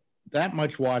still, that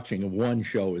much watching of one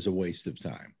show is a waste of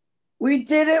time. We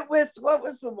did it with, what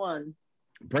was the one?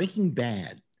 Breaking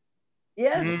Bad.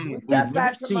 Yes, we got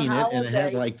back from a holiday. And it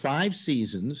had like 5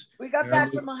 seasons. We got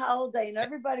back from a holiday, and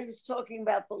everybody was talking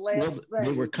about the last thing.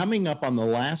 They were coming up on the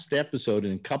last episode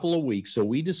in a couple of weeks, so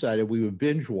we decided we would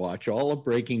binge watch all of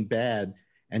Breaking Bad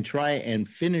and try and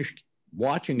finish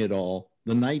watching it all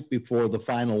the night before the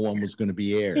final one was going to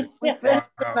be aired. We finished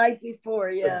the night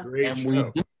before, yeah. And we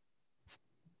did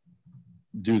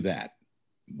do that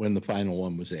when the final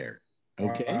one was aired.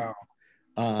 Okay. Wow.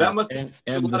 That must and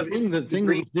the thing that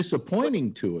was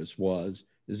disappointing to us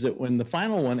is that when the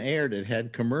final one aired, it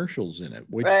had commercials in it,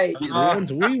 which the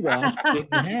ones we watched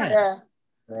didn't have. Yeah.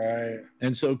 Right.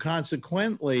 And so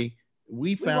consequently,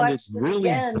 we found it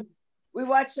really. We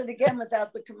watched it again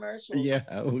without the commercials. Yeah.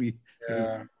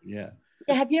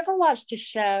 Have you ever watched a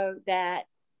show that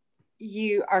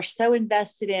you are so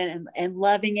invested in and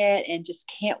loving it and just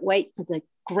can't wait for the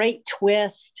great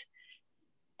twist?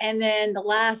 And then the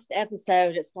last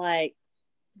episode, it's like,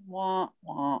 wah,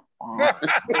 wah, wah.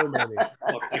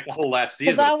 Like the whole last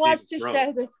season. Because I watched a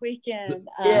show this weekend.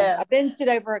 I binged it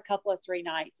over a couple of 3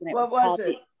 nights. And it was called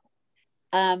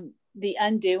The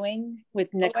Undoing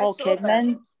with Nicole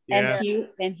Kidman and Hugh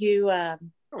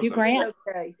Grant.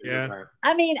 Okay. Yeah.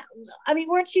 I mean,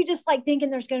 weren't you just like thinking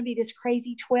there's going to be this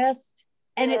crazy twist?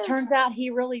 And it turns out he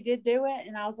really did do it.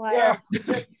 And I was like, yeah,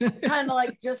 kind of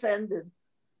like just ended.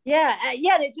 Yeah.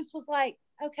 It just was like,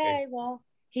 okay, well,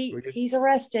 he's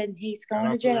arrested. He's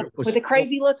going to jail with a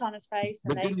crazy look on his face.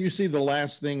 But didn't you see the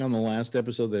last thing on the last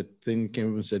episode? That thing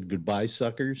came up and said, "Goodbye,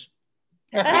 suckers."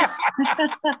 I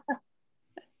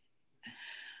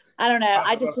don't know.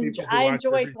 I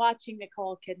enjoyed watching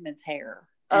Nicole Kidman's hair.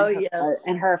 Oh, yes.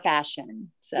 And her fashion.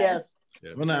 So. Yes.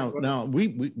 Well, now we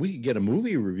could get a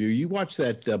movie review. You watched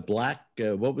that Black,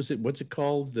 what was it? What's it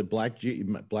called? The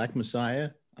Black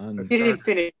Messiah? You didn't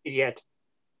finish it yet.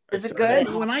 Is it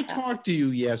good? When I talked to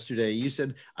you yesterday, you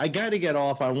said, I got to get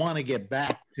off. I want to get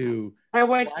back to I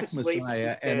went Black to sleep.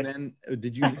 Messiah. And then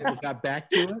did you ever got back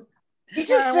to it? He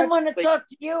just didn't want to talk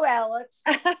to you, Alex.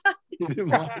 He didn't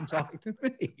want to talk to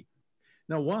me.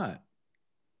 No, what?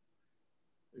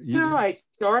 No, I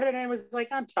started and was like,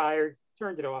 I'm tired.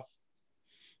 Turned it off.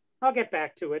 I'll get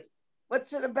back to it.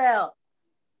 What's it about?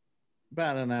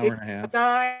 About an hour and a half. A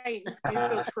guy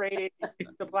infiltrated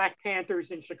the Black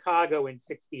Panthers in Chicago in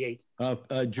 '68.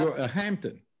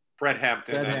 Hampton. Fred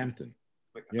Hampton. Fred Hampton.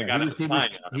 Yeah,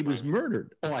 he was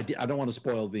murdered. Oh, I don't want to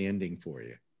spoil the ending for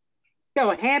you.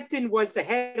 No, Hampton was the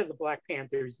head of the Black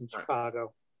Panthers in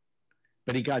Chicago.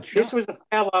 But he got shot. This was a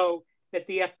fellow that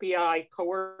the FBI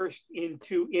coerced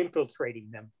into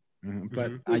infiltrating them.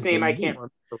 But whose name I can't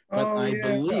remember. But I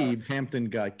believe Hampton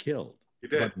got killed. He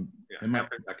did.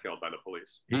 Hampton got killed by the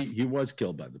police. He was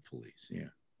killed by the police. Yeah.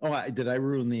 Oh, did I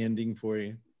ruin the ending for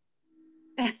you?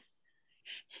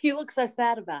 You look so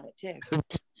sad about it too.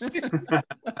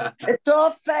 It's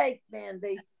all fake,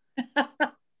 Mandy.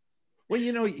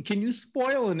 Well, can you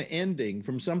spoil an ending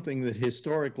from something that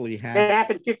historically happened? That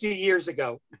happened 50 years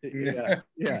ago. Yeah.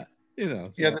 Yeah,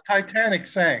 the Titanic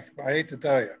sank. I hate to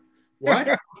tell you. What?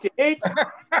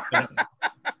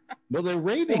 Well, they're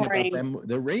raving about them.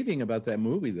 They're raving about that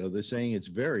movie, though. They're saying it's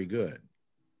very good.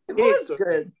 It was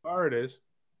good. Oh, it is.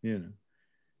 And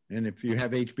if you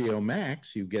have HBO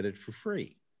Max, you get it for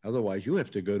free. Otherwise, you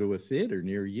have to go to a theater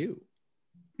near you,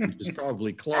 which is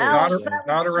probably closed.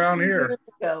 Not around here.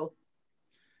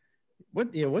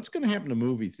 What's going to happen to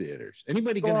movie theaters?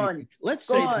 Anybody going to? Let's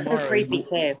say tomorrow. Creepy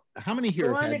too. How many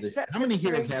here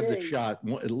have had the shot?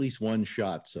 At least one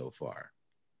shot so far.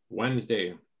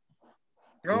 Wednesday.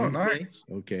 Oh, nice.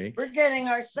 Okay. We're getting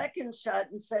our second shot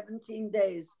in 17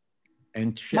 days.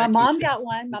 And my mom got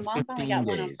one. My mom finally got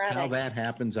one on Friday. How that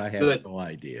happens, I have no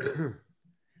idea.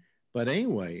 But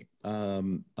anyway,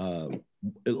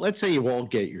 let's say you all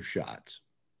get your shots.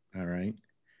 All right.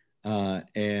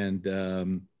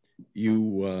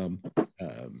 You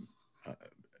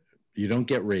don't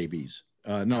get rabies.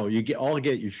 No, you all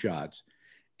get your shots.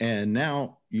 And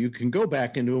now you can go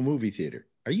back into a movie theater.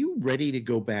 Are you ready to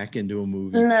go back into a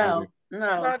movie theater? No.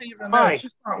 Not even that. It's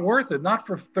just not worth it. Not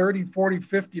for $30, $40,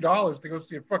 $50 to go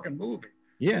see a fucking movie.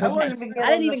 Yeah. I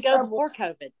didn't even go before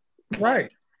COVID. Right.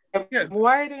 Yeah.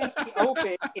 Why are they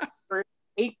open for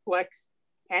 8plex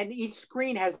and each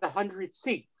screen has 100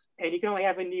 seats and you can only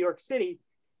have in New York City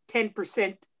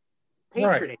 10%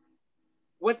 patronage? Right.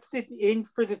 What's it in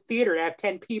for the theater to have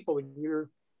 10 people in your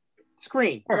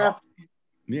screen?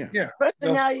 Yeah.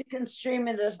 Especially now you can stream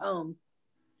it at home.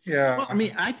 Yeah. Well, I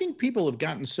mean, I think people have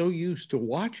gotten so used to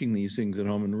watching these things at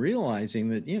home and realizing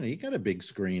that, you got a big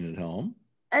screen at home.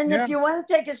 And if you want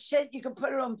to take a shit, you can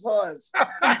put it on pause. You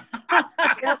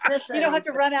don't have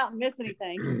to run out and miss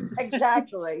anything.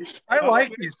 Exactly. I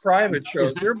like these private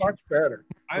shows. They're much better.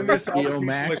 I miss HBO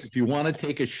Max. If you want to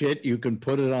take a shit, you can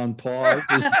put it on pause.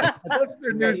 That's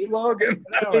their new slogan.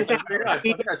 I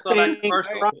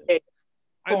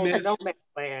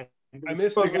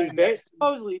miss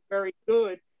supposedly very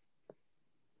good.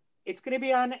 It's going to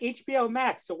be on HBO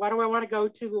Max, so why do I want to go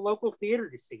to the local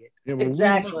theater to see it? Yeah, well,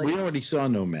 exactly. We already saw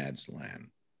Nomadland.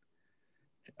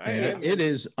 And it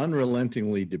is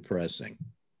unrelentingly depressing.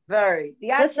 Very.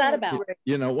 What's that about?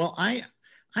 Well, I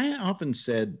often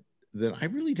said that I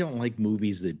really don't like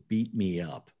movies that beat me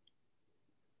up.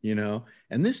 And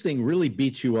this thing really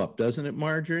beats you up, doesn't it,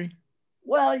 Marjorie?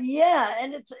 Well, yeah,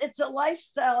 and it's a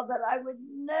lifestyle that I would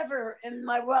never in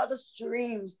my wildest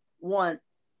dreams want.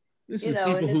 This is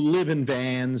people who live in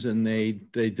vans and they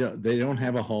don't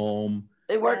have a home.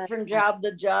 They work from job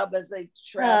to job as they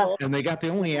travel. And they got the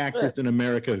only actress in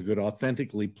America who could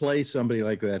authentically play somebody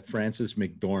like that, Frances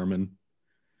McDormand.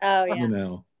 Oh,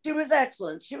 yeah. She was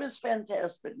excellent. She was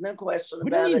fantastic. No question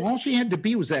about it. All she had to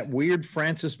be was that weird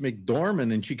Frances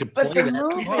McDormand and she could play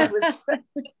the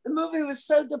movie was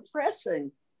so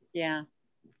depressing. Yeah.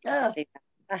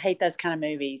 I hate those kind of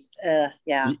movies.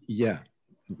 Yeah. Yeah.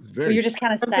 You're just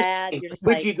kind of sad. You're just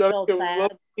Would you go to a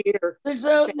local theater? There's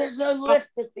no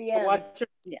lift at the end. Watch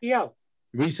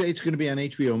We say it's going to be on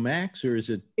HBO Max, or is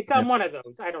it? It's on one of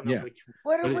those. I don't know which.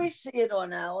 What did we see it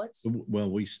on, Alex?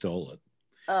 Well, we stole it.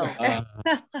 Oh.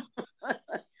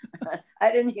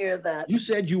 I didn't hear that. You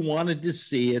said you wanted to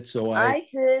see it, so I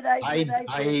did.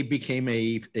 I became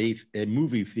a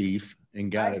movie thief and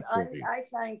got it for you. I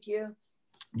thank you.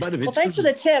 But if it's thanks for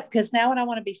the tip, because now when I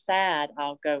want to be sad,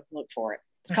 I'll go look for it.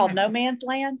 It's called No Man's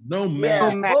Land. No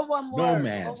Man's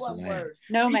Land.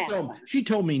 She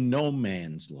told me No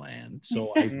Man's Land,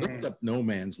 so I looked up No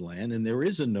Man's Land, and there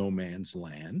is a No Man's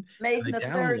Land. Made in the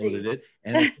 30s. Downloaded it,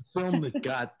 and it's a film that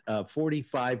got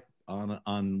 45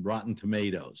 on Rotten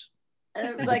Tomatoes. And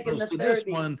it was like in the 30s. This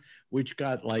one, which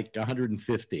got like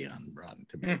 150 on Rotten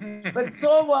Tomatoes. But it's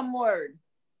all one word.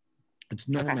 It's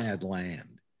No Man's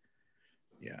Land.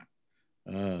 Yeah.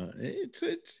 It's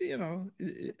you know,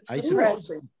 I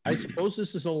suppose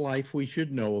this is a life we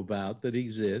should know about that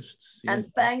exists.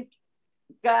 And thank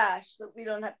gosh that we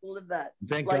don't have to live that.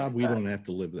 Thank God we don't have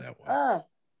to live that way.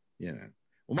 Yeah.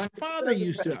 Well, my father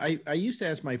used to, I used to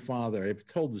ask my father, I've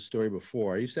told the story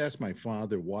before, I used to ask my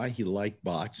father why he liked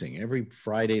boxing. Every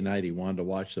Friday night he wanted to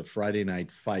watch the Friday night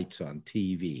fights on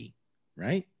TV,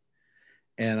 right?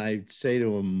 And I'd say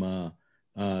to him,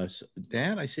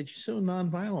 Dad, I said, you're so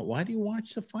nonviolent. Why do you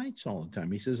watch the fights all the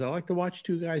time? He says, I like to watch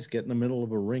two guys get in the middle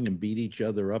of a ring and beat each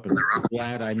other up, and I'm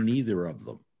glad I'm neither of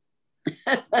them.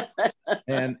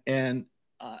 and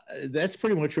that's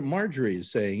pretty much what Marjorie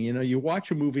is saying. You know, you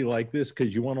watch a movie like this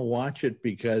because you want to watch it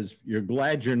because you're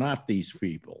glad you're not these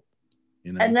people.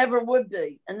 You know, and never would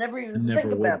be, and never even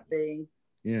think about being.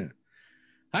 Yeah.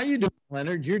 How you doing,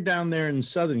 Leonard? You're down there in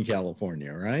Southern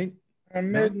California, right? I'm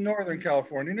mid-Northern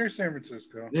California, near San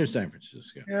Francisco. Near San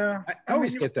Francisco. Yeah. I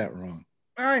always get that wrong.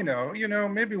 I know. You know,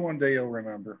 maybe one day you'll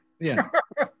remember. Yeah.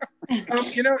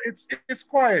 You know, it's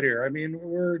quiet here. I mean,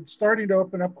 we're starting to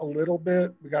open up a little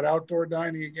bit. We got outdoor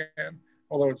dining again,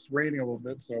 although it's raining a little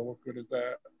bit. So what good is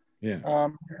that? Yeah.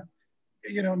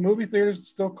 You know, movie theaters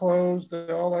still closed,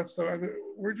 all that stuff.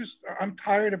 I'm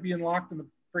tired of being locked in the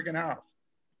freaking house.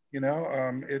 You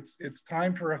know, it's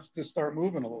time for us to start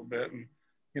moving a little bit. And,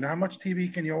 you know, how much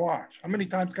TV can you watch? How many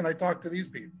times can I talk to these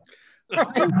people?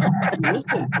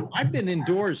 Listen, I've been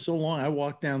indoors so long. I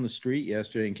walked down the street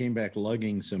yesterday and came back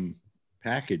lugging some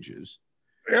packages.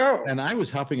 Yeah. And I was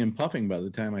huffing and puffing by the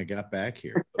time I got back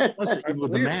here. Plus,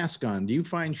 with the mask on, do you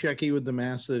find, Shecky, with the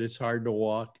mask that it's hard to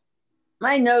walk?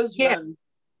 My nose runs.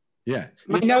 Yeah.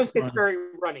 My nose gets very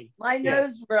runny. My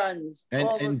nose runs.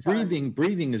 And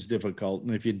breathing is difficult.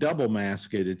 And if you double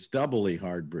mask it, it's doubly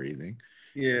hard breathing.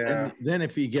 Yeah. And then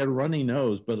if you get a runny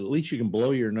nose, but at least you can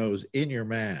blow your nose in your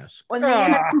mask.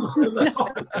 Yeah.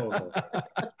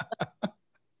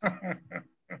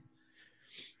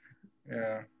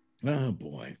 Oh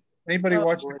boy. Anybody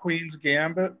watch The Queen's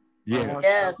Gambit? Yeah.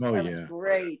 Yes, that was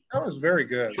great. That was very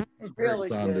good. That was really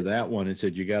good. On to that one and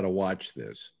said, you got to watch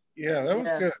this. Yeah, that was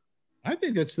good. I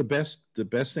think that's the best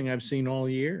thing I've seen all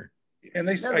year. And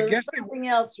I guess something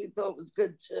else we thought was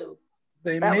good too.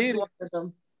 They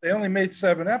only made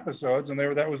 7 episodes, and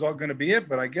that was all going to be it.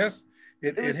 But I guess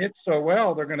it hit so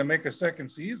well, they're going to make a second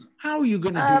season. How are you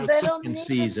going to do a second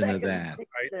season of that?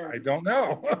 I don't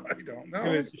know. I don't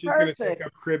know. She's going to take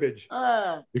up cribbage.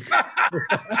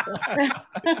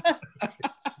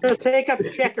 She'll take up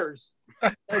checkers.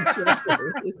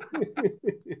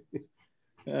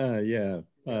 Yeah.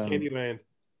 Candyland.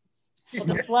 Well,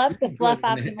 the fluff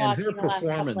I've been watching the last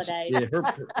couple of days. Yeah,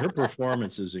 her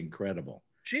performance is incredible.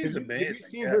 She's amazing. Have you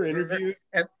seen her interview?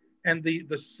 And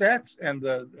the sets and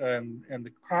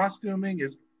the costuming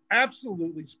is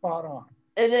absolutely spot on.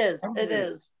 It is. It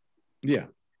is. Yeah.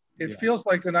 It feels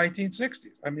like the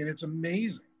 1960s. I mean, it's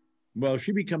amazing. Well,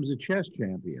 she becomes a chess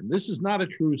champion. This is not a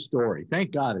true story.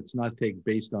 Thank God it's not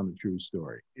based on a true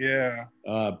story. Yeah.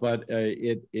 But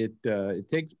it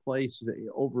takes place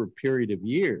over a period of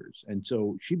years. And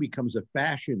so she becomes a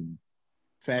fashionista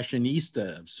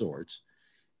of sorts.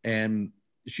 And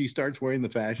she starts wearing the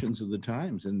fashions of the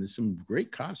times. And there's some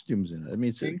great costumes in it. I mean,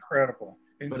 it's incredible.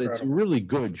 But it's a really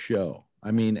good show.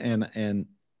 I mean, and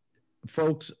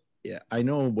folks, yeah, I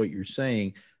know what you're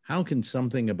saying. How can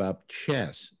something about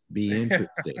chess be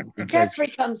interesting? Chess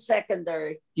becomes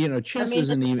secondary. You know, chess is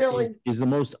the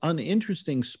most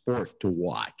uninteresting sport to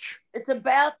watch. It's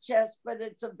about chess, but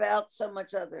it's about so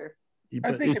much other.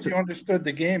 I think if you understood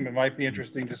the game, it might be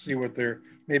interesting to see what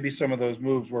maybe some of those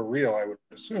moves were real, I would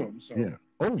assume. So yeah.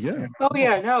 Oh yeah. Oh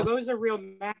yeah, no, those are real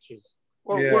matches.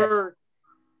 Or were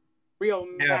real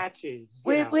matches.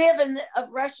 We have a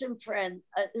Russian friend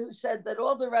who said that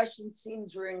all the Russian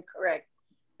scenes were incorrect.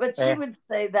 But she would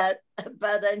say that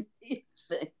about anything.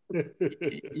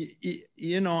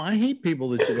 You know, I hate people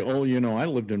that say, "Oh, you know, I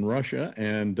lived in Russia,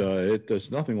 and it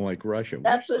does nothing like Russia."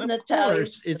 That's well, an Italian.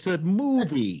 It's a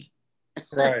movie,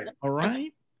 right? All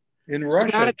right. In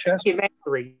Russia, not a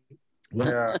documentary. What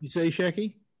Yeah. you say,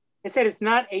 Shecky? I said it's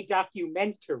not a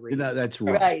documentary. No, that's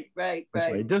right. Right.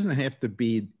 It doesn't have to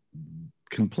be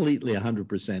completely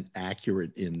 100%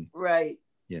 accurate in,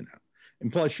 you know.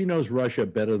 And plus, she knows Russia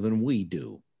better than we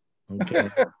do. Okay.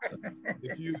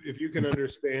 if you can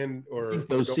understand, or if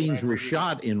those scenes were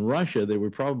shot in Russia, they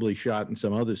were probably shot in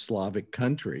some other Slavic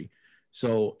country,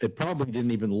 so it probably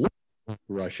didn't even look like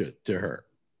Russia to her.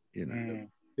 You know.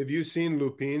 Have you seen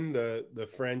Lupin, the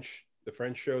French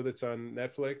show that's on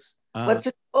Netflix? What's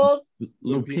it called?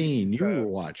 Lupin. You were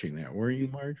watching that, were you,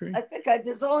 Marjorie? I think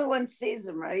there's only one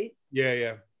season, right?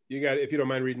 Yeah. You got, if you don't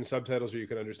mind reading subtitles or you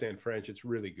can understand French, it's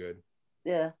really good.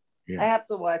 Yeah. I have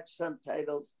to watch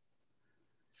subtitles,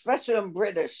 especially in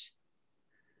British.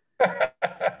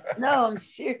 No, I'm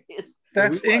serious.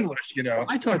 That's English, you know.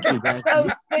 I taught you that. So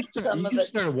thick, some of you it.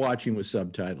 started watching with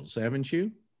subtitles, haven't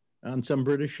you? On some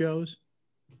British shows?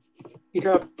 You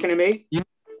talking to me?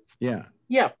 Yeah.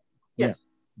 Yes.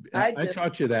 I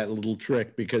taught you that little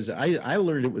trick because I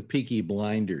learned it with Peaky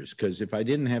Blinders, because if I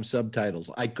didn't have subtitles,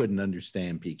 I couldn't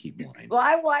understand Peaky Blinders. Well,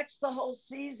 I watched the whole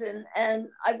season and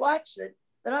I watched it.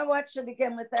 Then I watched it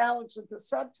again with Alex with the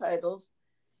subtitles.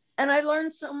 And I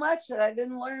learned so much that I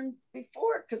didn't learn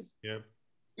before because you're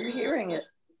hearing it.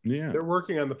 Yeah. They're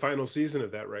working on the final season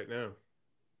of that right now.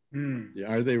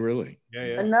 Yeah, are they really?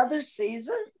 Yeah. Another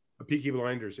season? Peaky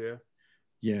Blinders,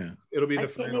 Yeah. It'll be the I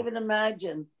final. can't even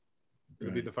imagine.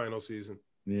 It'll be the final season.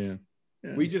 Yeah.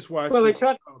 We just watched. Well, they're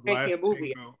talking about making a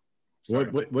movie.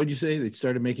 What did you say? They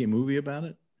started making a movie about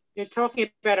it? They're talking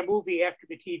about a movie after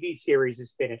the TV series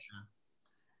is finished.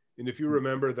 And if you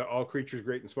remember the All Creatures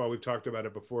Great and Small, we've talked about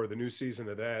it before. The new season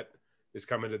of that is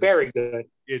coming to the very good.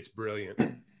 It's brilliant.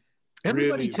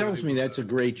 Everybody tells me that's a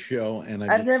great show, and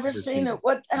I've never seen it.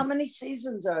 How many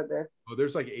seasons are there? Oh,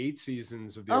 there's like 8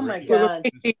 seasons of the Oh my God.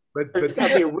 But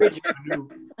the original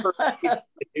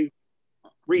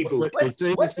reboot.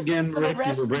 Say this again, Rick.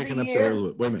 You were breaking up there a little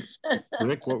bit. Wait a minute.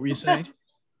 Rick, what were you saying?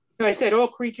 I said All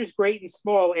Creatures Great and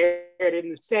Small aired in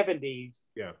the 70s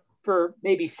for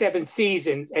maybe 7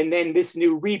 seasons, and then this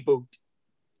new reboot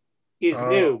is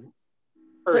new.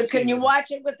 So can you watch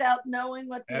it without knowing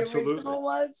what the original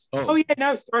was? Oh yeah,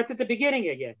 no, it starts at the beginning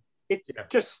again. It's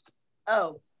just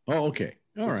okay.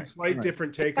 All right. A slight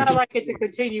different take. Kind of like it's a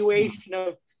continuation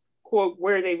of quote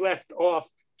where they left off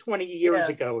 20 years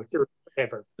ago or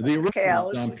whatever. The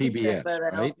original is on PBS,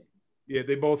 right? Yeah,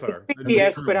 they both are. It's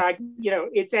PBS, but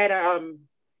it's at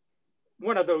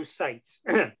one of those sites.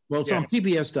 Well, it's on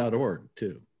PBS.org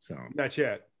too. So not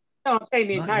yet. No, I'm saying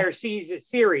the entire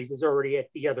series is already at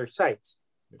the other sites.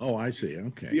 Oh, I see.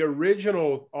 Okay. The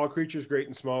original All Creatures Great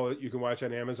and Small that you can watch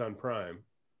on Amazon Prime.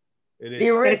 And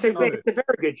it's a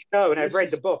very good show, and I've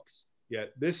read the books. Yeah,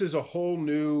 this is a whole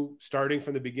new, starting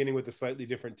from the beginning with a slightly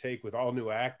different take, with all new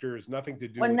actors, nothing to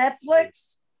do with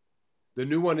Netflix. The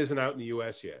new one isn't out in the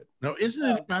U.S. yet. No, isn't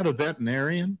it about a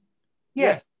veterinarian?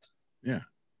 Yes. Yeah.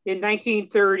 In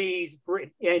 1930s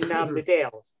Britain, in the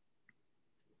Dales.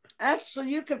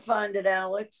 Actually, you can find it,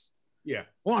 Alex. Yeah.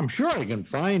 Well, I'm sure I can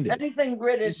find it. Anything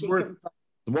British, you can find.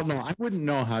 Well, no, I wouldn't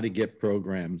know how to get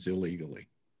programs illegally.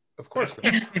 Of course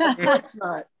not. Of course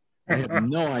not. I have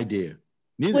no idea.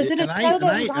 Neither, Was it a show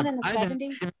that was on in the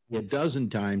 70s? A dozen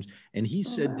times, and he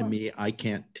said to me, "I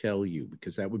can't tell you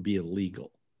because that would be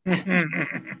illegal."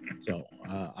 So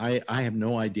I have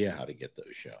no idea how to get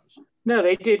those shows. No,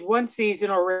 they did 1 season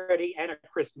already and a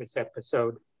Christmas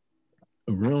episode.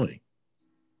 Oh, really?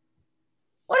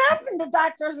 What happened to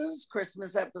Doctor Who's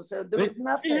Christmas episode? There was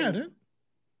nothing.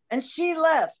 And she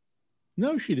left.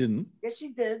 No, she didn't. Yes, she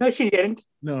did. No, she didn't.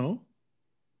 No.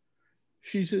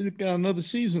 She said got another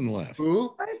season left.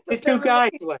 Who? The 2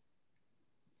 guys left.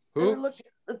 Who?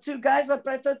 The 2 guys left.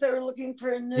 I thought they were looking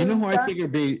for a new. You know who I think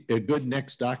would be a good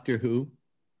next Doctor Who?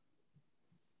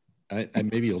 I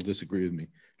maybe you'll disagree with me.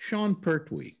 Sean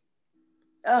Pertwee.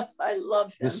 Oh, I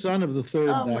love him. The son of the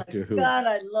 3rd Doctor Who. God,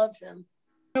 I love him.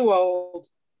 Too old.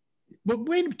 But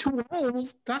wait, too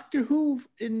old. Doctor Who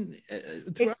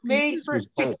it's made for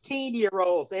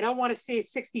 15-year-olds. They don't want to see a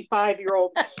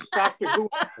 65-year-old Doctor Who.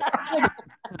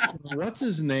 What's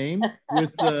his name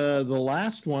with the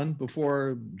last one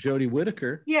before Jodie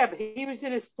Whittaker? Yeah, but he was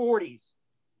in his 40s.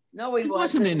 No, he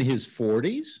wasn't in his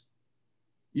 40s.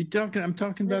 I'm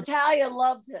talking about. Natalia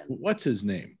loved him. What's his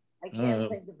name? I can't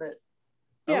think of it.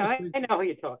 Yeah, I know who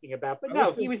you're talking about, but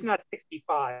no, he was not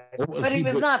 65. But he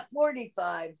was not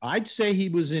 45. I'd say he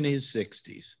was in his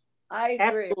 60s. I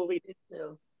agree. Absolutely.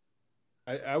 Too.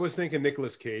 I was thinking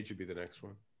Nicolas Cage would be the next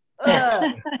one.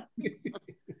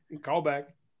 Call back.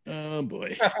 Oh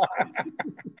boy.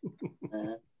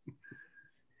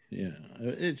 Yeah,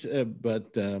 it's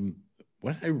but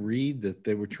what I read that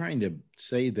they were trying to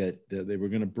say that they were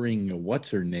going to bring what's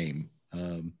her name,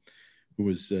 who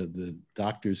was the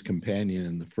Doctor's companion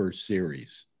in the first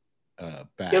series,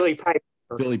 back.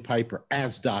 Billy Piper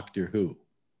as Doctor Who.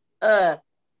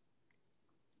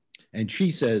 And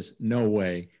she says, "No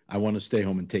way! I want to stay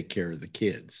home and take care of the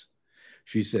kids."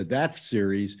 She said that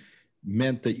series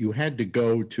meant that you had to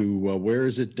go to where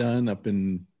is it done up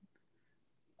in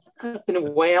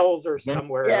Wales or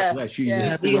somewhere. You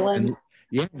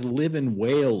had to live in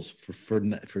Wales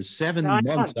for 7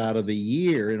 months out of the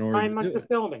year in order 9 months of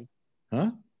filming.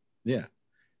 Huh? Yeah.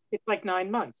 It's like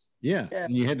 9 months. Yeah.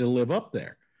 And you had to live up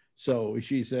there. So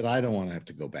she said, I don't want to have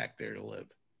to go back there to live.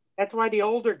 That's why the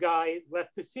older guy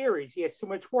left the series. He has so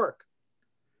much work.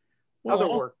 Other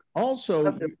work.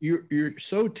 Also, you're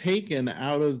so taken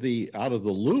out of the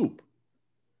loop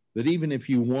that even if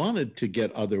you wanted to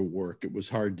get other work, it was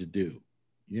hard to do,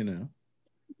 you know?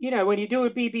 You know, when you do a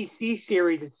BBC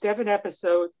series, it's 7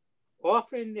 episodes.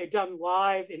 Often they're done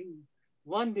live in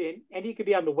London, and you could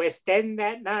be on the West End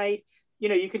that night. You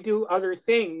know, you can do other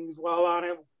things while on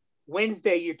a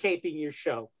Wednesday you're taping your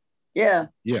show. Yeah.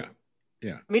 Yeah.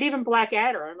 Yeah. I mean, even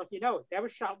Blackadder, I don't know if you know it, that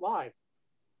was shot live.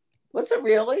 Was it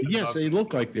really? Yes, they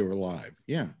looked like they were live.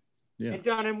 Yeah. Yeah. And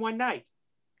done in one night.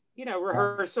 You know,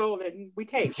 rehearsal, and we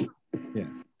tape. Yeah.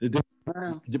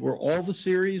 Were all the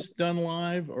series done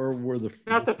live, or were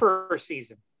not the first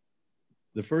season?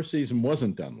 The first season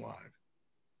wasn't done live.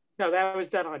 No, that was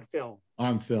done on film.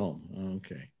 On film.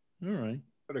 Okay. All right.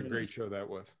 What a great show that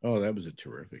was. Oh, that was a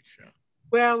terrific show.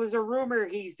 Well, there's a rumor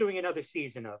he's doing another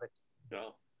season of it.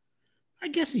 No. I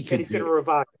guess he could. He's going to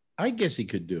revive it. I guess he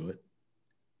could do it.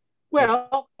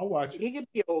 Well, I'll watch it. He could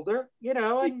be older, you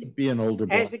know, and he could be an older.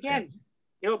 As again,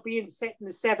 he'll be set in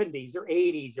the 70s or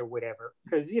 80s or whatever,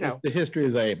 because you know the history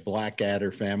of the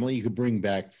Blackadder family. You could bring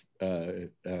back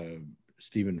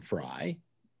Stephen Fry,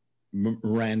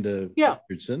 Miranda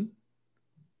Richardson.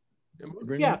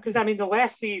 Yeah, because I mean, the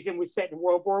last season was set in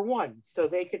World War I, so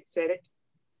they could set it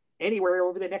anywhere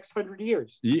over the next 100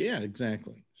 years. Yeah,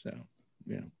 exactly. So,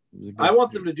 yeah. I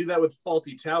want them to do that with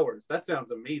Faulty Towers. That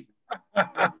sounds amazing.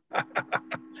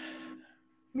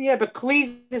 Yeah, but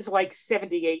Cleese is like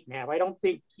 78 now. I don't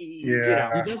think he's, you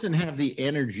know. He doesn't have the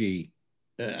energy.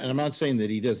 And I'm not saying that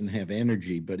he doesn't have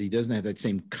energy, but he doesn't have that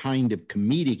same kind of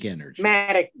comedic energy.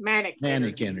 Manic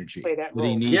energy. Play that role. But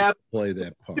he needs to play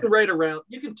that part.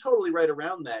 You can totally write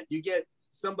around that. You get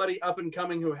somebody up and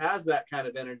coming who has that kind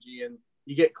of energy, and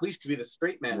you get Cleese to be the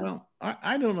straight man. Well,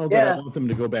 I don't know that I want them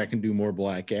to go back and do more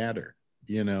Blackadder.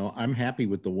 You know, I'm happy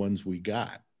with the ones we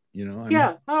got. You know,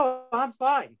 I'm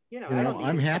fine.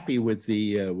 I'm happy with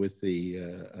the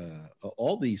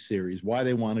all these series. Why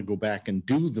they want to go back and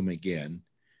do them again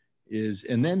is,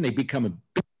 and then they become a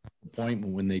big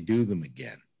disappointment when they do them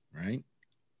again, right?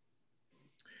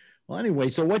 Well, anyway,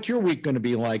 so what's your week going to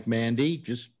be like, Mandy?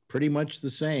 Just pretty much the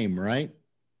same, right?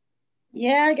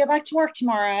 Yeah, I go back to work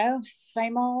tomorrow.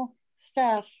 Same old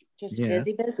stuff. Just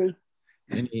busy.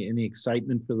 Any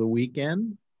excitement for the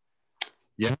weekend?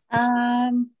 Yeah.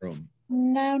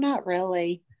 No, not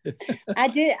really. I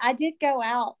did go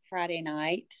out Friday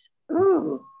night.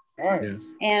 Ooh. Nice.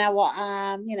 And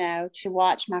I you know, to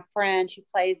watch my friend who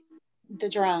plays the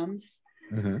drums.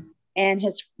 Uh-huh. And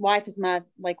his wife is my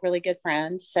really good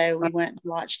friend. So we went and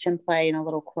watched him play in a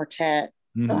little quartet.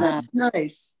 Mm-hmm. Oh, that's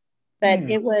nice. But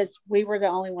we were the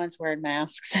only ones wearing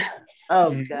masks.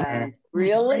 Oh God.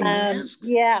 Really?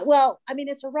 Yeah. Well, I mean,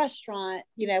 it's a restaurant,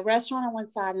 restaurant on one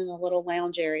side and a little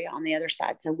lounge area on the other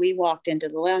side. So we walked into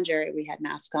the lounge area. We had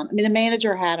masks on. I mean, the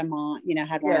manager had them on,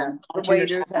 had one. Yeah, the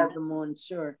waiters had them on,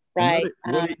 sure. Right.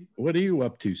 What are you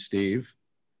up to, Steve?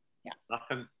 Yeah.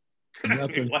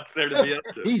 Nothing. What's there to be up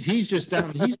to? He's just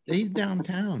down. He's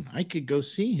downtown. I could go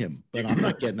see him, but I'm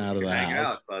not getting out of the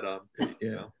house.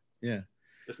 Yeah.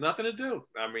 There's nothing to do.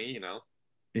 I mean,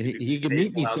 He could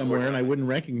meet me somewhere and I wouldn't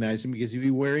recognize him because he'd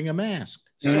be wearing a mask.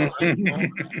 So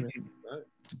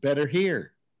it's better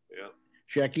here. Yeah.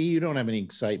 Shecky, you don't have any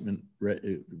excitement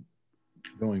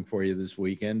going for you this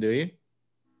weekend, do you?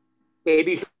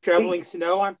 Maybe shoveling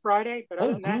snow on Friday, but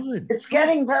other than that, it's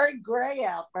getting very gray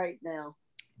out right now.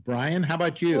 Brian, how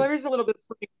about you? Well, there's a little bit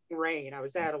free rain. I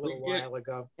was out a little while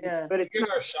ago. Yeah. But it's we get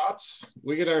our shots.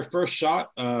 We get our first shot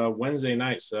Wednesday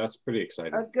night, so that's pretty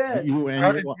exciting. Oh, good. You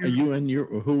and your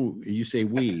who you say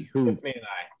we who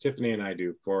Tiffany and I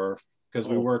do because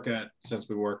we work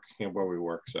where we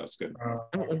work, so it's good.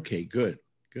 Okay, good.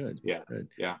 Yeah. Good.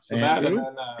 Yeah. So Andrew, that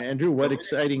and then Andrew, what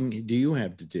exciting do you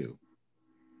have to do?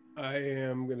 I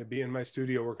am going to be in my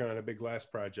studio working on a big glass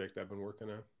project I've been working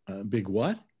on. Big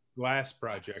what? Glass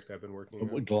project I've been working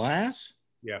on. Glass?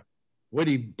 Yeah. What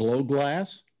do you blow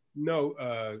glass? No,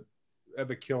 I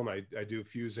have a kiln. I do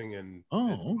fusing and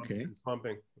okay. and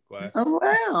pumping glass. Oh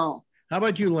wow. How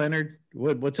about you, Leonard?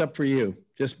 What's up for you?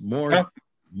 Just more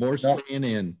staying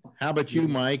in. How about you,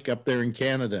 Mike, up there in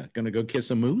Canada? Gonna go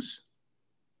kiss a moose?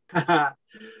 I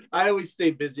always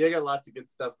stay busy. I got lots of good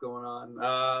stuff going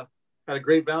on. Had a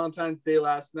great Valentine's Day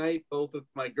last night, both with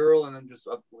my girl and then just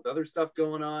with other stuff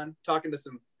going on. Talking to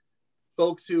some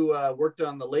folks who worked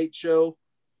on the Late Show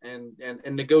and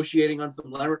negotiating on some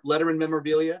Letterman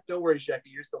memorabilia. Don't worry,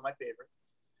 Shecky, you're still my favorite.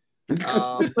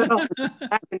 I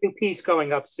have a new piece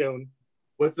going up soon.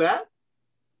 What's that?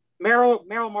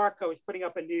 Meryl Marco is putting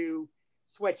up a new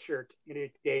sweatshirt in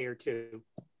a day or two.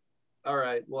 All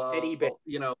right. Well, at eBay.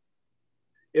 You know,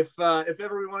 if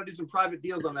ever we want to do some private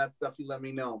deals on that stuff, you let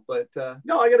me know. But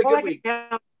no, I got a good week.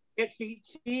 She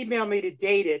emailed me to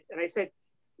date it, and I said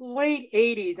late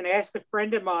 80s, and I asked a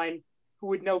friend of mine who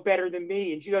would know better than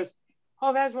me, and she goes,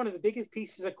 "Oh, that's one of the biggest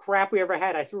pieces of crap we ever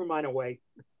had. I threw mine away."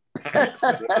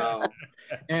 Wow.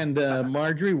 And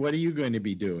Marjorie, what are you going to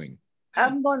be doing?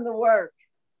 I'm going to work.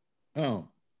 Oh.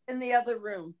 In the other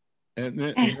room. And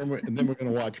then we're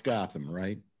going to watch Gotham,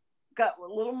 right? Got a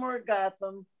little more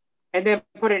Gotham. And then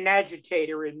put an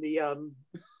agitator in the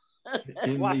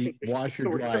washer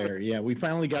dryer. Yeah, we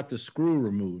finally got the screw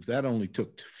removed. That only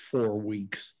took 4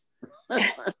 weeks.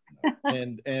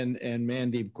 and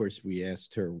Mandy, of course, we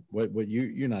asked her, what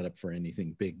you're not up for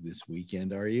anything big this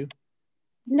weekend, are you?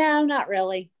 No, not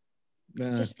really.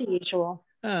 Just the usual.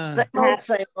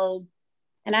 Same old.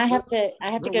 And I have to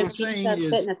go teach that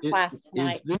fitness class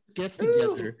tonight.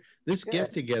 This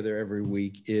get together every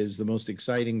week is the most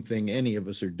exciting thing any of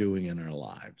us are doing in our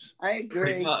lives. I agree.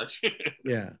 Pretty much.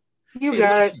 Yeah. You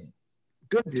guys.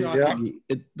 Good talking.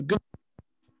 Good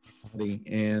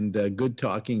and good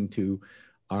talking to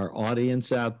our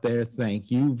audience out there.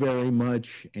 Thank you very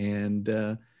much. And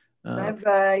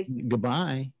bye-bye.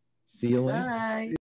 Goodbye. See you later. Bye.